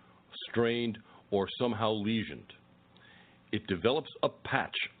damaged, strained, or somehow lesioned, it develops a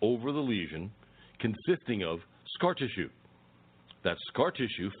patch over the lesion consisting of scar tissue. That scar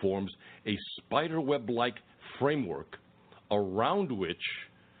tissue forms a spider web-like framework around which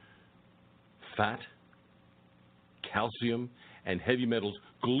fat, calcium, and heavy metals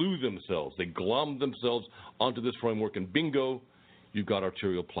glue themselves. They glom themselves onto this framework, and bingo, you've got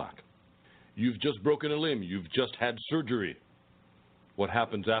arterial plaque. You've just broken a limb. You've just had surgery. What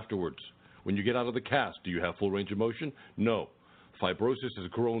happens afterwards? When you get out of the cast, do you have full range of motion? No. Fibrosis has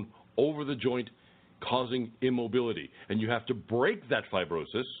grown over the joint, causing immobility. And you have to break that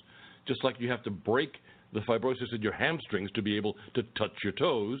fibrosis, just like you have to break the fibrosis in your hamstrings to be able to touch your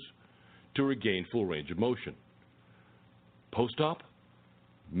toes to regain full range of motion. Post-op,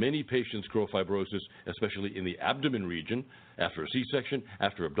 many patients grow fibrosis, especially in the abdomen region, after a C-section,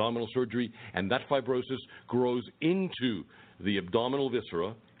 after abdominal surgery, and that fibrosis grows into the abdominal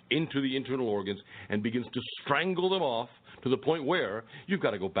viscera, into the internal organs, and begins to strangle them off to the point where you've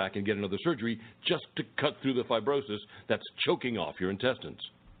got to go back and get another surgery just to cut through the fibrosis that's choking off your intestines.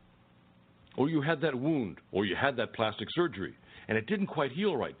 Or you had that wound, or you had that plastic surgery, and it didn't quite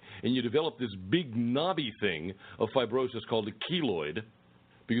heal right, and you developed this big knobby thing of fibrosis called a keloid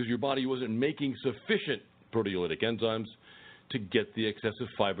because your body wasn't making sufficient proteolytic enzymes to get the excessive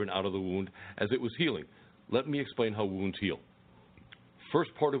fibrin out of the wound as it was healing. Let me explain how wounds heal.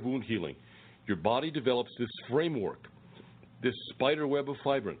 First part of wound healing, your body develops this framework, this spider web of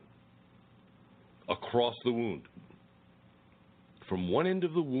fibrin across the wound, from one end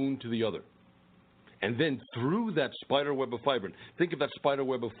of the wound to the other. And then through that spider web of fibrin, think of that spider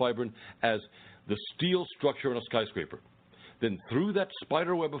web of fibrin as the steel structure in a skyscraper. Then through that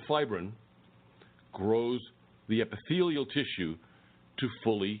spider web of fibrin grows the epithelial tissue to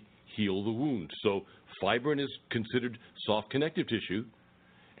fully heal the wound. So fibrin is considered soft connective tissue,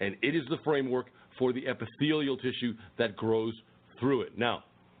 and it is the framework for the epithelial tissue that grows through it. Now,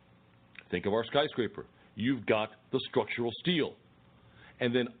 think of our skyscraper. You've got the structural steel.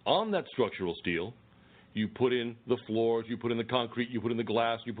 And then on that structural steel, you put in the floors, you put in the concrete, you put in the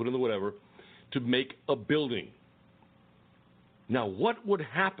glass, you put in the whatever, to make a building. Now, what would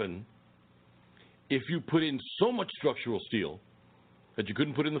happen if you put in so much structural steel that you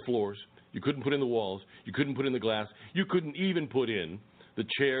couldn't put in the floors, you couldn't put in the walls, you couldn't put in the glass, you couldn't even put in the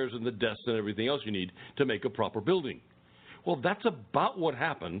chairs and the desks and everything else you need to make a proper building? Well, that's about what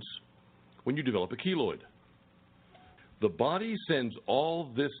happens when you develop a keloid. The body sends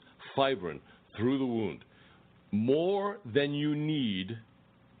all this fibrin through the wound, more than you need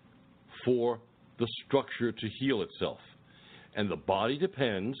for the structure to heal itself. And the body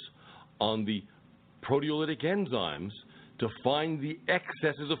depends on the proteolytic enzymes to find the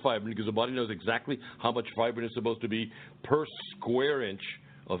excesses of fibrin, because the body knows exactly how much fibrin is supposed to be per square inch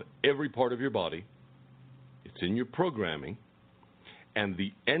of every part of your body. It's in your programming. And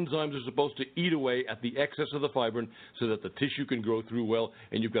the enzymes are supposed to eat away at the excess of the fibrin so that the tissue can grow through well,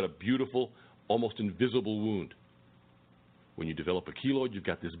 and you've got a beautiful, almost invisible wound. When you develop a keloid, you've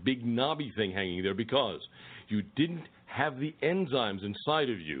got this big knobby thing hanging there because you didn't have the enzymes inside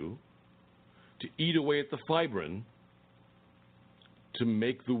of you to eat away at the fibrin to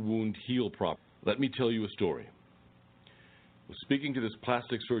make the wound heal properly. Let me tell you a story. I was speaking to this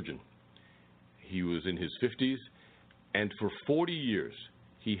plastic surgeon. He was in his 50s, and for 40 years,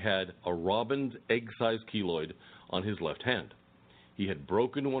 he had a robin's egg-sized keloid on his left hand. He had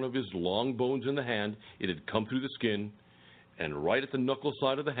broken one of his long bones in the hand. It had come through the skin, and right at the knuckle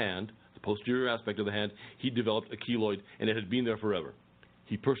side of the hand, the posterior aspect of the hand, he developed a keloid, and it had been there forever.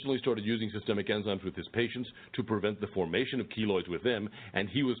 He personally started using systemic enzymes with his patients to prevent the formation of keloids with them, and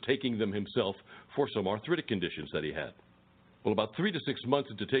he was taking them himself for some arthritic conditions that he had. Well, about 3 to 6 months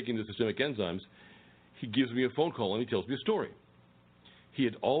into taking the systemic enzymes, he gives me a phone call and he tells me a story. He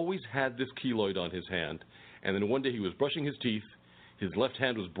had always had this keloid on his hand, and then one day he was brushing his teeth. His left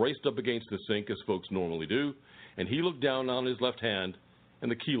hand was braced up against the sink, as folks normally do, and he looked down on his left hand, and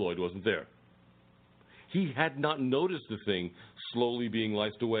the keloid wasn't there. He had not noticed the thing slowly being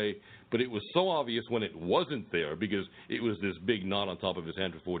lysed away, but it was so obvious when it wasn't there because it was this big knot on top of his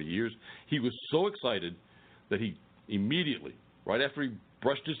hand for 40 years. He was so excited that he immediately, right after he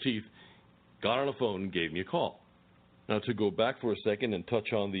brushed his teeth, got on the phone and gave me a call. Now, to go back for a second and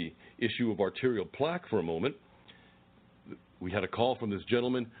touch on the issue of arterial plaque for a moment, we had a call from this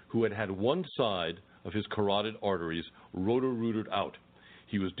gentleman who had had one side of his carotid arteries rotor-rooted out.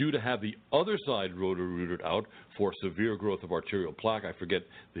 He was due to have the other side rotor-rooted out for severe growth of arterial plaque. I forget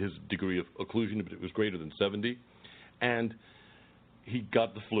his degree of occlusion, but it was greater than 70. And he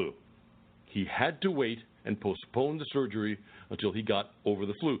got the flu. He had to wait and postpone the surgery until he got over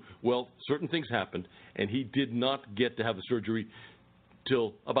the flu. Well, certain things happened, and he did not get to have the surgery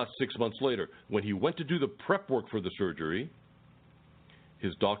till about 6 months later. When he went to do the prep work for the surgery,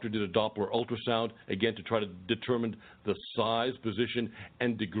 his doctor did a Doppler ultrasound, again, to try to determine the size, position,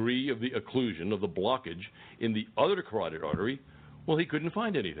 and degree of the occlusion, of the blockage in the other carotid artery. Well, he couldn't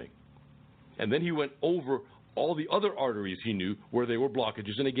find anything. And then he went over all the other arteries he knew where there were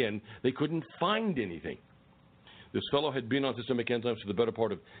blockages, and again, they couldn't find anything. This fellow had been on systemic enzymes for the better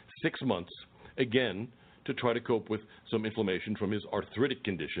part of 6 months, again, to try to cope with some inflammation from his arthritic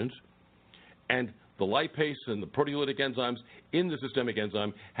conditions. And the lipase and the proteolytic enzymes in the systemic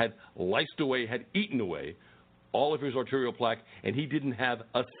enzyme had lysed away, had eaten away all of his arterial plaque, and he didn't have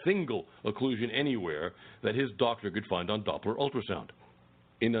a single occlusion anywhere that his doctor could find on Doppler ultrasound.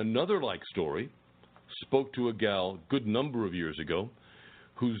 In another like story, spoke to a gal a good number of years ago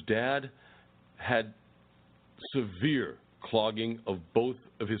whose dad had severe clogging of both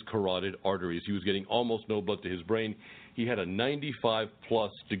of his carotid arteries. He was getting almost no blood to his brain. He had a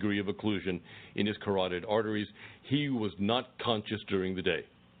 95-plus degree of occlusion in his carotid arteries. He was not conscious during the day.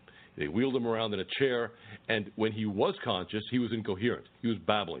 They wheeled him around in a chair, and when he was conscious, he was incoherent. He was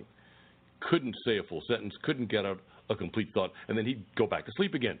babbling. Couldn't say a full sentence, couldn't get out a complete thought, and then he'd go back to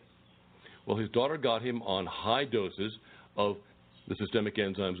sleep again. Well, his daughter got him on high doses of the systemic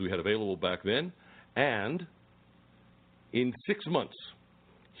enzymes we had available back then, and in 6 months,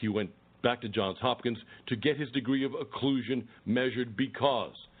 he went back to Johns Hopkins to get his degree of occlusion measured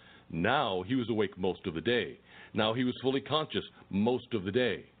because now he was awake most of the day. Now he was fully conscious most of the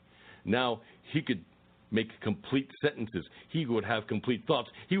day. Now he could make complete sentences. He would have complete thoughts.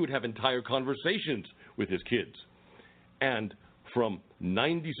 He would have entire conversations with his kids. And from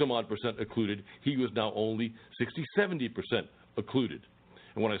 90-some-odd% occluded, he was now only 60-70% occluded.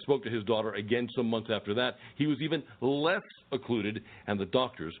 And when I spoke to his daughter again some months after that, he was even less occluded, and the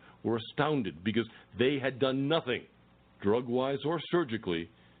doctors were astounded because they had done nothing, drug-wise or surgically,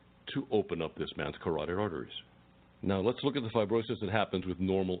 to open up this man's carotid arteries. Now let's look at the fibrosis that happens with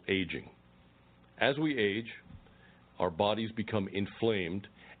normal aging. As we age, our bodies become inflamed,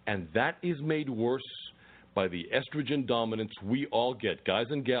 and that is made worse by the estrogen dominance we all get, guys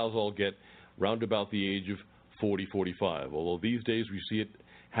and gals all get, round about the age of 40, 45, although these days we see it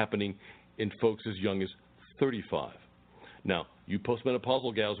happening in folks as young as 35. Now, you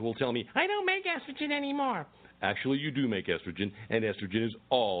postmenopausal gals will tell me, I don't make estrogen anymore. Actually, you do make estrogen, and estrogen is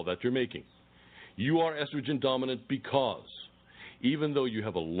all that you're making. You are estrogen dominant because even though you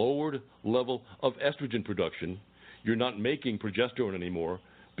have a lowered level of estrogen production, you're not making progesterone anymore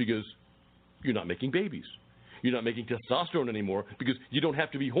because you're not making babies. You're not making testosterone anymore because you don't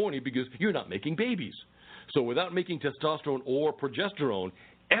have to be horny because you're not making babies. So without making testosterone or progesterone,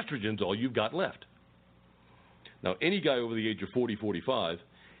 estrogen's all you've got left. Now, any guy over the age of 40, 45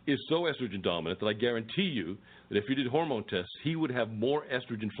 is so estrogen dominant that I guarantee you that if you did hormone tests, he would have more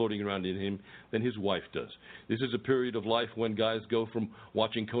estrogen floating around in him than his wife does. This is a period of life when guys go from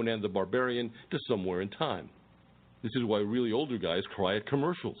watching Conan the Barbarian to somewhere in time. This is why really older guys cry at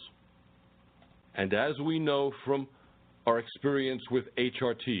commercials. And as we know from our experience with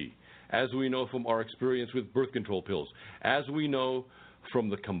HRT, as we know from our experience with birth control pills, as we know from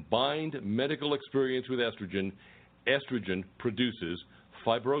the combined medical experience with estrogen, estrogen produces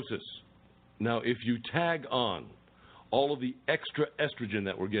fibrosis. Now, if you tag on all of the extra estrogen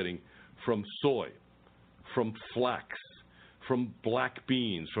that we're getting from soy, from flax, from black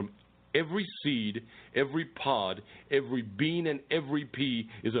beans, from every seed, every pod, every bean, and every pea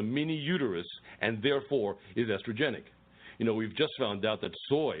is a mini uterus and therefore is estrogenic. You know, we've just found out that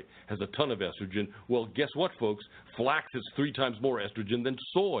soy has a ton of estrogen. Well, guess what, folks? Flax has 3 times more estrogen than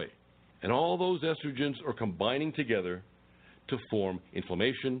soy. And all those estrogens are combining together to form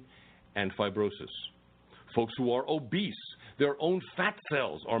inflammation and fibrosis. Folks who are obese, their own fat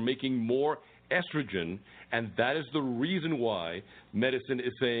cells are making more estrogen, and that is the reason why medicine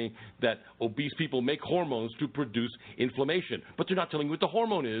is saying that obese people make hormones to produce inflammation. But they're not telling you what the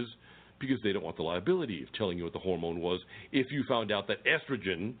hormone is because they don't want the liability of telling you what the hormone was if you found out that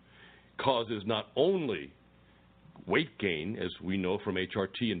estrogen causes not only weight gain, as we know from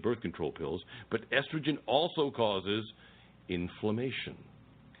HRT and birth control pills, but estrogen also causes inflammation.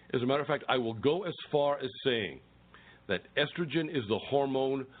 As a matter of fact, I will go as far as saying that estrogen is the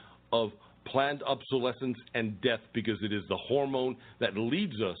hormone of planned obsolescence and death, because it is the hormone that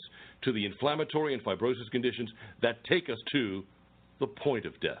leads us to the inflammatory and fibrosis conditions that take us to the point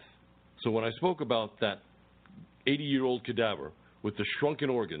of death. So when I spoke about that 80-year-old cadaver with the shrunken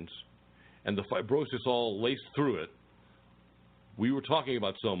organs and the fibrosis all laced through it, we were talking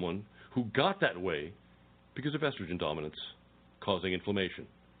about someone who got that way because of estrogen dominance, causing inflammation,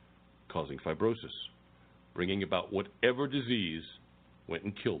 causing fibrosis, bringing about whatever disease went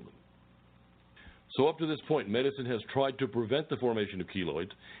and killed them. So up to this point, medicine has tried to prevent the formation of keloids.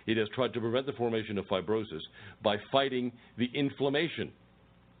 It has tried to prevent the formation of fibrosis by fighting the inflammation.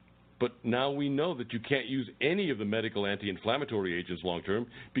 But now we know that you can't use any of the medical anti-inflammatory agents long-term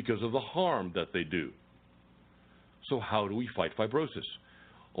because of the harm that they do. So how do we fight fibrosis?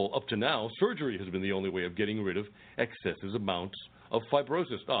 Well, up to now, surgery has been the only way of getting rid of excessive amounts of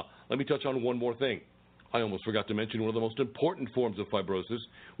fibrosis. Let me touch on one more thing. I almost forgot to mention one of the most important forms of fibrosis,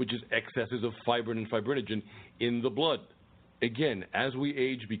 which is excesses of fibrin and fibrinogen in the blood. Again, as we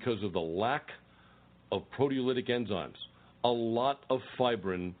age because of the lack of proteolytic enzymes, a lot of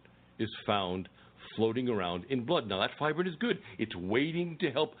fibrin is found floating around in blood. Now, that fibrin is good. It's waiting to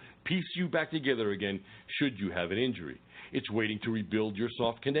help piece you back together again should you have an injury. It's waiting to rebuild your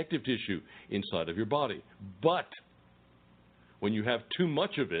soft connective tissue inside of your body. But when you have too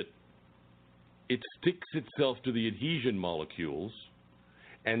much of it, it sticks itself to the adhesion molecules,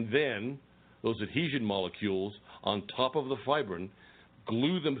 and then those adhesion molecules on top of the fibrin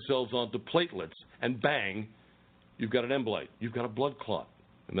glue themselves onto platelets, and bang, you've got an embolite. You've got a blood clot.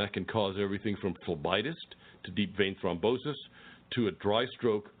 And that can cause everything from phlebitis to deep vein thrombosis to a dry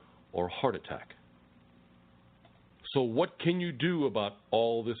stroke or heart attack. So what can you do about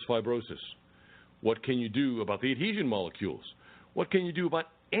all this fibrosis? What can you do about the adhesion molecules? What can you do about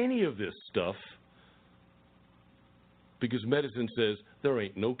any of this stuff? Because medicine says there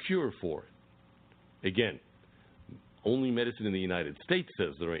ain't no cure for it. Again, only medicine in the United States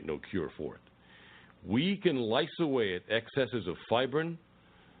says there ain't no cure for it. We can lice away at excesses of fibrin.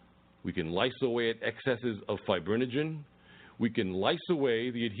 We can lice away at excesses of fibrinogen. We can lice away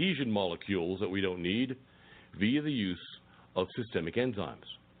the adhesion molecules that we don't need via the use of systemic enzymes.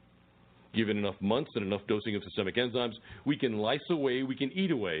 Given enough months and enough dosing of systemic enzymes, we can lice away, we can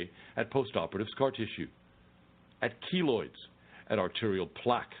eat away at postoperative scar tissue, at keloids, at arterial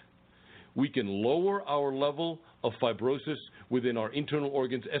plaque. We can lower our level of fibrosis within our internal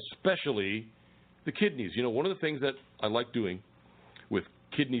organs, especially the kidneys. You know, one of the things that I like doing with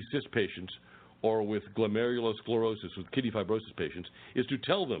kidney cyst patients or with glomerulosclerosis, with kidney fibrosis patients, is to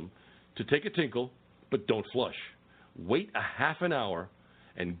tell them to take a tinkle, but don't flush. Wait a half an hour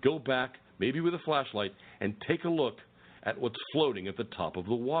and go back, maybe with a flashlight, and take a look at what's floating at the top of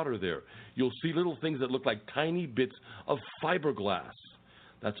the water there. You'll see little things that look like tiny bits of fiberglass.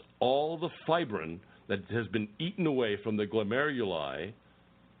 That's all the fibrin that has been eaten away from the glomeruli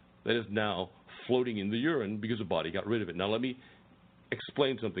that is now floating in the urine because the body got rid of it. Now let me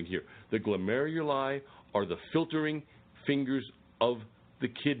explain something here. The glomeruli are the filtering fingers of the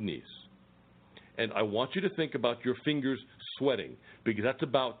kidneys. And I want you to think about your fingers sweating, because that's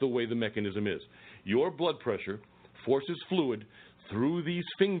about the way the mechanism is. Your blood pressure forces fluid through these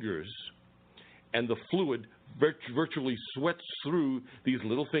fingers, and the fluid virtually sweats through these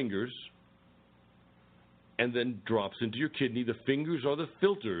little fingers and then drops into your kidney. The fingers are the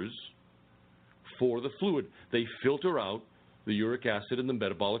filters for the fluid. They filter out the uric acid and the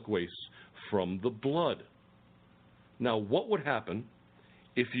metabolic wastes from the blood. Now, what would happen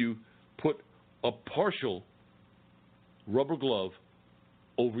if you put a partial rubber glove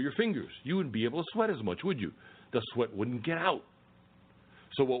over your fingers? You wouldn't be able to sweat as much, would you? The sweat wouldn't get out.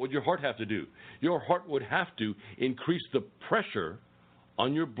 So what would your heart have to do? Your heart would have to increase the pressure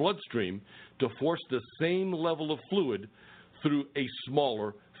on your bloodstream to force the same level of fluid through a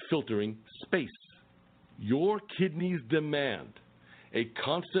smaller filtering space. Your kidneys demand a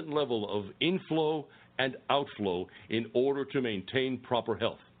constant level of inflow and outflow in order to maintain proper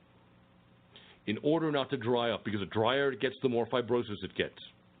health, in order not to dry up, because the drier it gets, the more fibrosis it gets.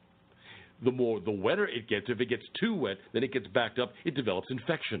 The wetter it gets, if it gets too wet, then it gets backed up, it develops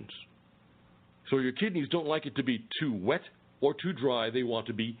infections. So your kidneys don't like it to be too wet or too dry, they want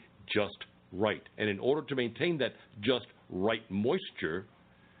to be just right. And in order to maintain that just right moisture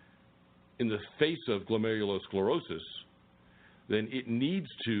in the face of glomerulosclerosis, then it needs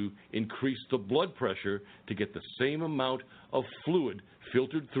to increase the blood pressure to get the same amount of fluid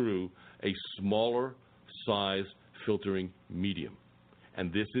filtered through a smaller size filtering medium.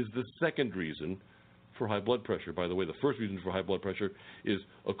 And this is the second reason for high blood pressure. By the way, the first reason for high blood pressure is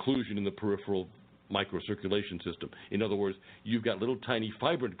occlusion in the peripheral microcirculation system. In other words, you've got little tiny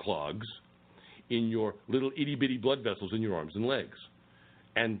fibrin clogs in your little itty-bitty blood vessels in your arms and legs.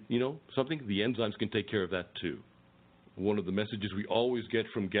 And, you know, something, the enzymes can take care of that too. One of the messages we always get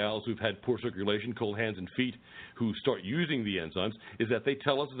from gals who've had poor circulation, cold hands and feet, who start using the enzymes, is that they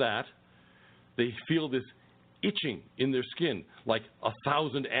tell us that they feel this itching in their skin, like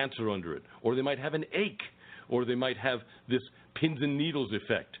 1,000 ants are under it, or they might have an ache, or they might have this pins and needles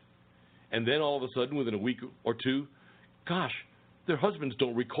effect. And then all of a sudden, within a week or two, gosh, their husbands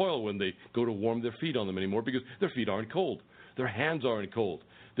don't recoil when they go to warm their feet on them anymore because their feet aren't cold. Their hands aren't cold.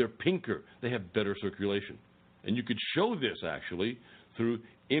 They're pinker. They have better circulation. And you could show this, actually, through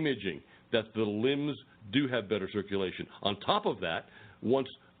imaging, that the limbs do have better circulation. On top of that, once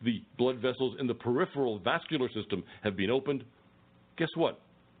the blood vessels in the peripheral vascular system have been opened, guess what?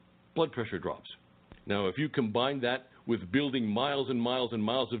 Blood pressure drops. Now, if you combine that with building miles and miles and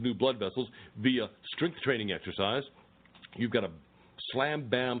miles of new blood vessels via strength training exercise, you've got a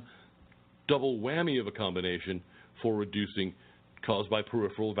slam-bam double whammy of a combination for reducing caused by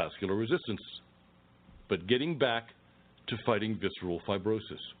peripheral vascular resistance. But getting back to fighting visceral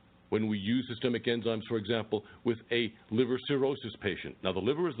fibrosis. When we use systemic enzymes, for example, with a liver cirrhosis patient. Now, the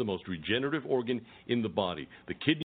liver is the most regenerative organ in the body. The kidney